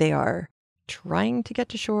 They are trying to get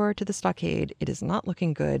to shore to the stockade. It is not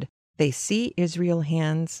looking good. They see Israel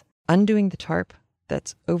Hands undoing the tarp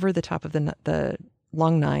that's over the top of the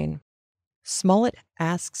long 9. Smollett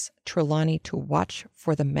asks Trelawney to watch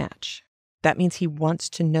for the match. That means he wants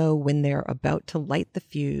to know when they're about to light the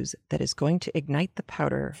fuse that is going to ignite the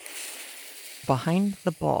powder behind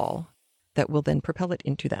the ball that will then propel it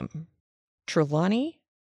into them. Trelawney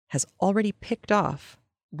has already picked off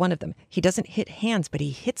one of them. He doesn't hit Hands, but he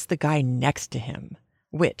hits the guy next to him,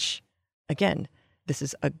 which, again,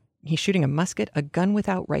 he's shooting a musket, a gun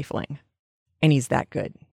without rifling, and he's that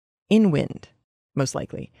good. In wind, most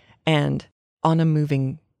likely, and on a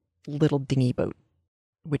moving little dinghy boat,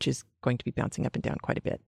 which is going to be bouncing up and down quite a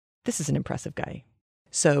bit. This is an impressive guy.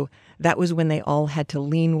 So that was when they all had to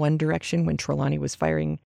lean one direction when Trelawney was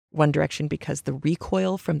firing one direction because the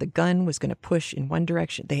recoil from the gun was going to push in one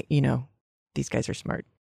direction. These guys are smart.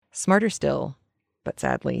 Smarter still, but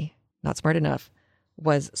sadly not smart enough,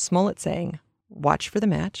 was Smollett saying, watch for the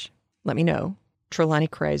match, let me know. Trelawney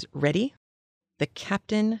cries, ready? The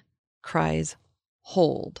captain cries,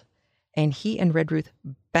 hold. And he and Redruth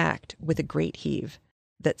backed with a great heave.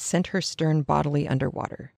 that sent her stern bodily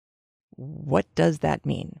underwater. What does that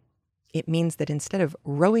mean? It means that instead of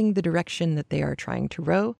rowing the direction that they are trying to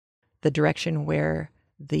row, the direction where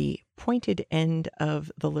the pointed end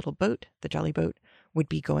of the little boat, the jolly boat, would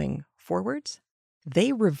be going forwards,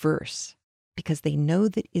 they reverse because they know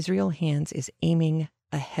that Israel Hands is aiming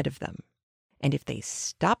ahead of them. And if they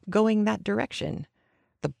stop going that direction,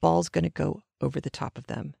 the ball's going to go over the top of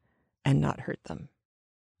them and not hurt them.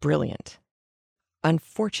 Brilliant.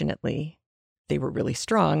 Unfortunately, they were really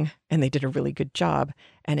strong and they did a really good job.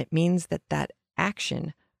 And it means that that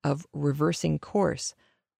action of reversing course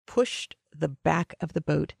pushed the back of the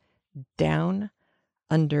boat down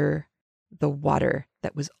under the water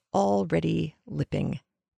that was already lipping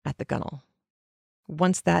at the gunwale.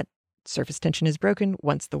 Once that surface tension is broken,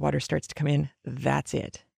 once the water starts to come in, that's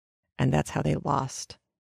it. And that's how they lost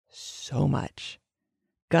so much.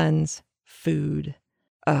 Guns, food.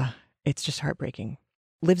 It's just heartbreaking.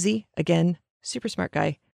 Livesey, again, super smart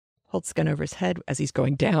guy, holds the gun over his head as he's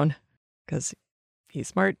going down because he's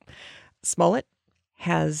smart. Smollett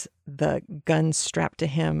has the gun strapped to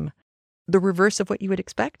him the reverse of what you would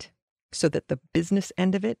expect, so that the business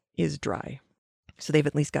end of it is dry. So they've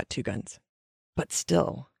at least got 2 guns. But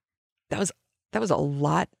still, that was a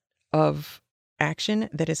lot of action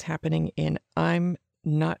that is happening in, I'm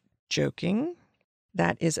not joking,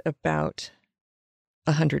 that is about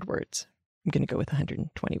 100 words. I'm going to go with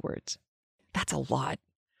 120 words. That's a lot.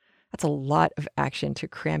 That's a lot of action to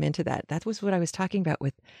cram into that. That was what I was talking about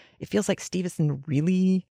with, it feels like Stevenson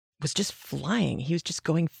really was just flying. He was just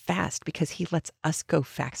going fast because he lets us go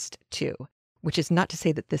fast too, which is not to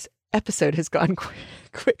say that this episode has gone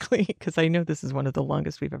quickly, because I know this is one of the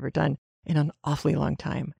longest we've ever done in an awfully long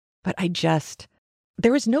time. But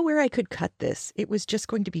there was nowhere I could cut this. It was just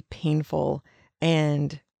going to be painful.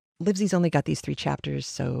 And Livesey's only got these 3 chapters,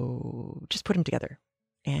 so just put them together.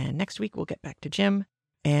 And next week we'll get back to Jim,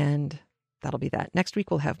 and that'll be that. Next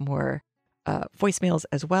week we'll have more voicemails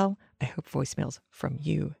as well. I hope voicemails from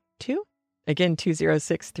you too. Again,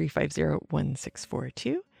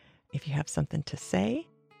 206-350-1642 if you have something to say.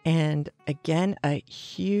 And again, a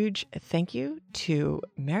huge thank you to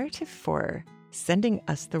Merete for sending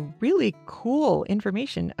us the really cool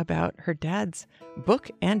information about her dad's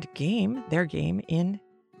book and game, their game in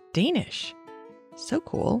Danish. So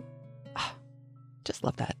cool. Oh, just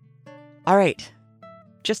love that. All right.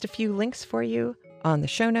 Just a few links for you on the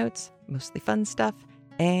show notes, mostly fun stuff.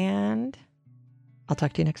 And I'll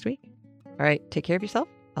talk to you next week. All right. Take care of yourself.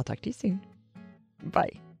 I'll talk to you soon.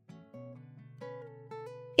 Bye.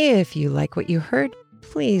 If you like what you heard,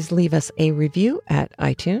 please leave us a review at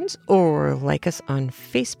iTunes, or like us on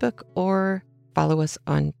Facebook, or follow us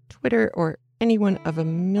on Twitter, or any one of a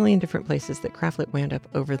million different places that Craftlit wound up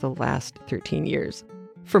over the last 13 years.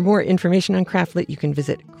 For more information on Craftlit, you can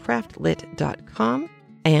visit craftlit.com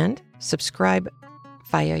and subscribe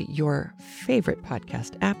via your favorite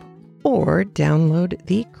podcast app, or download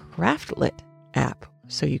the Craftlit app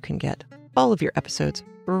so you can get all of your episodes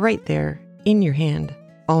right there in your hand,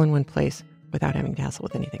 all in one place, without having to hassle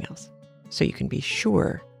with anything else. So you can be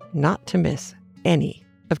sure not to miss any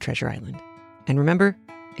of Treasure Island. And remember,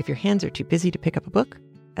 if your hands are too busy to pick up a book,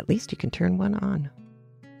 at least you can turn one on.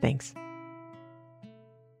 Thanks.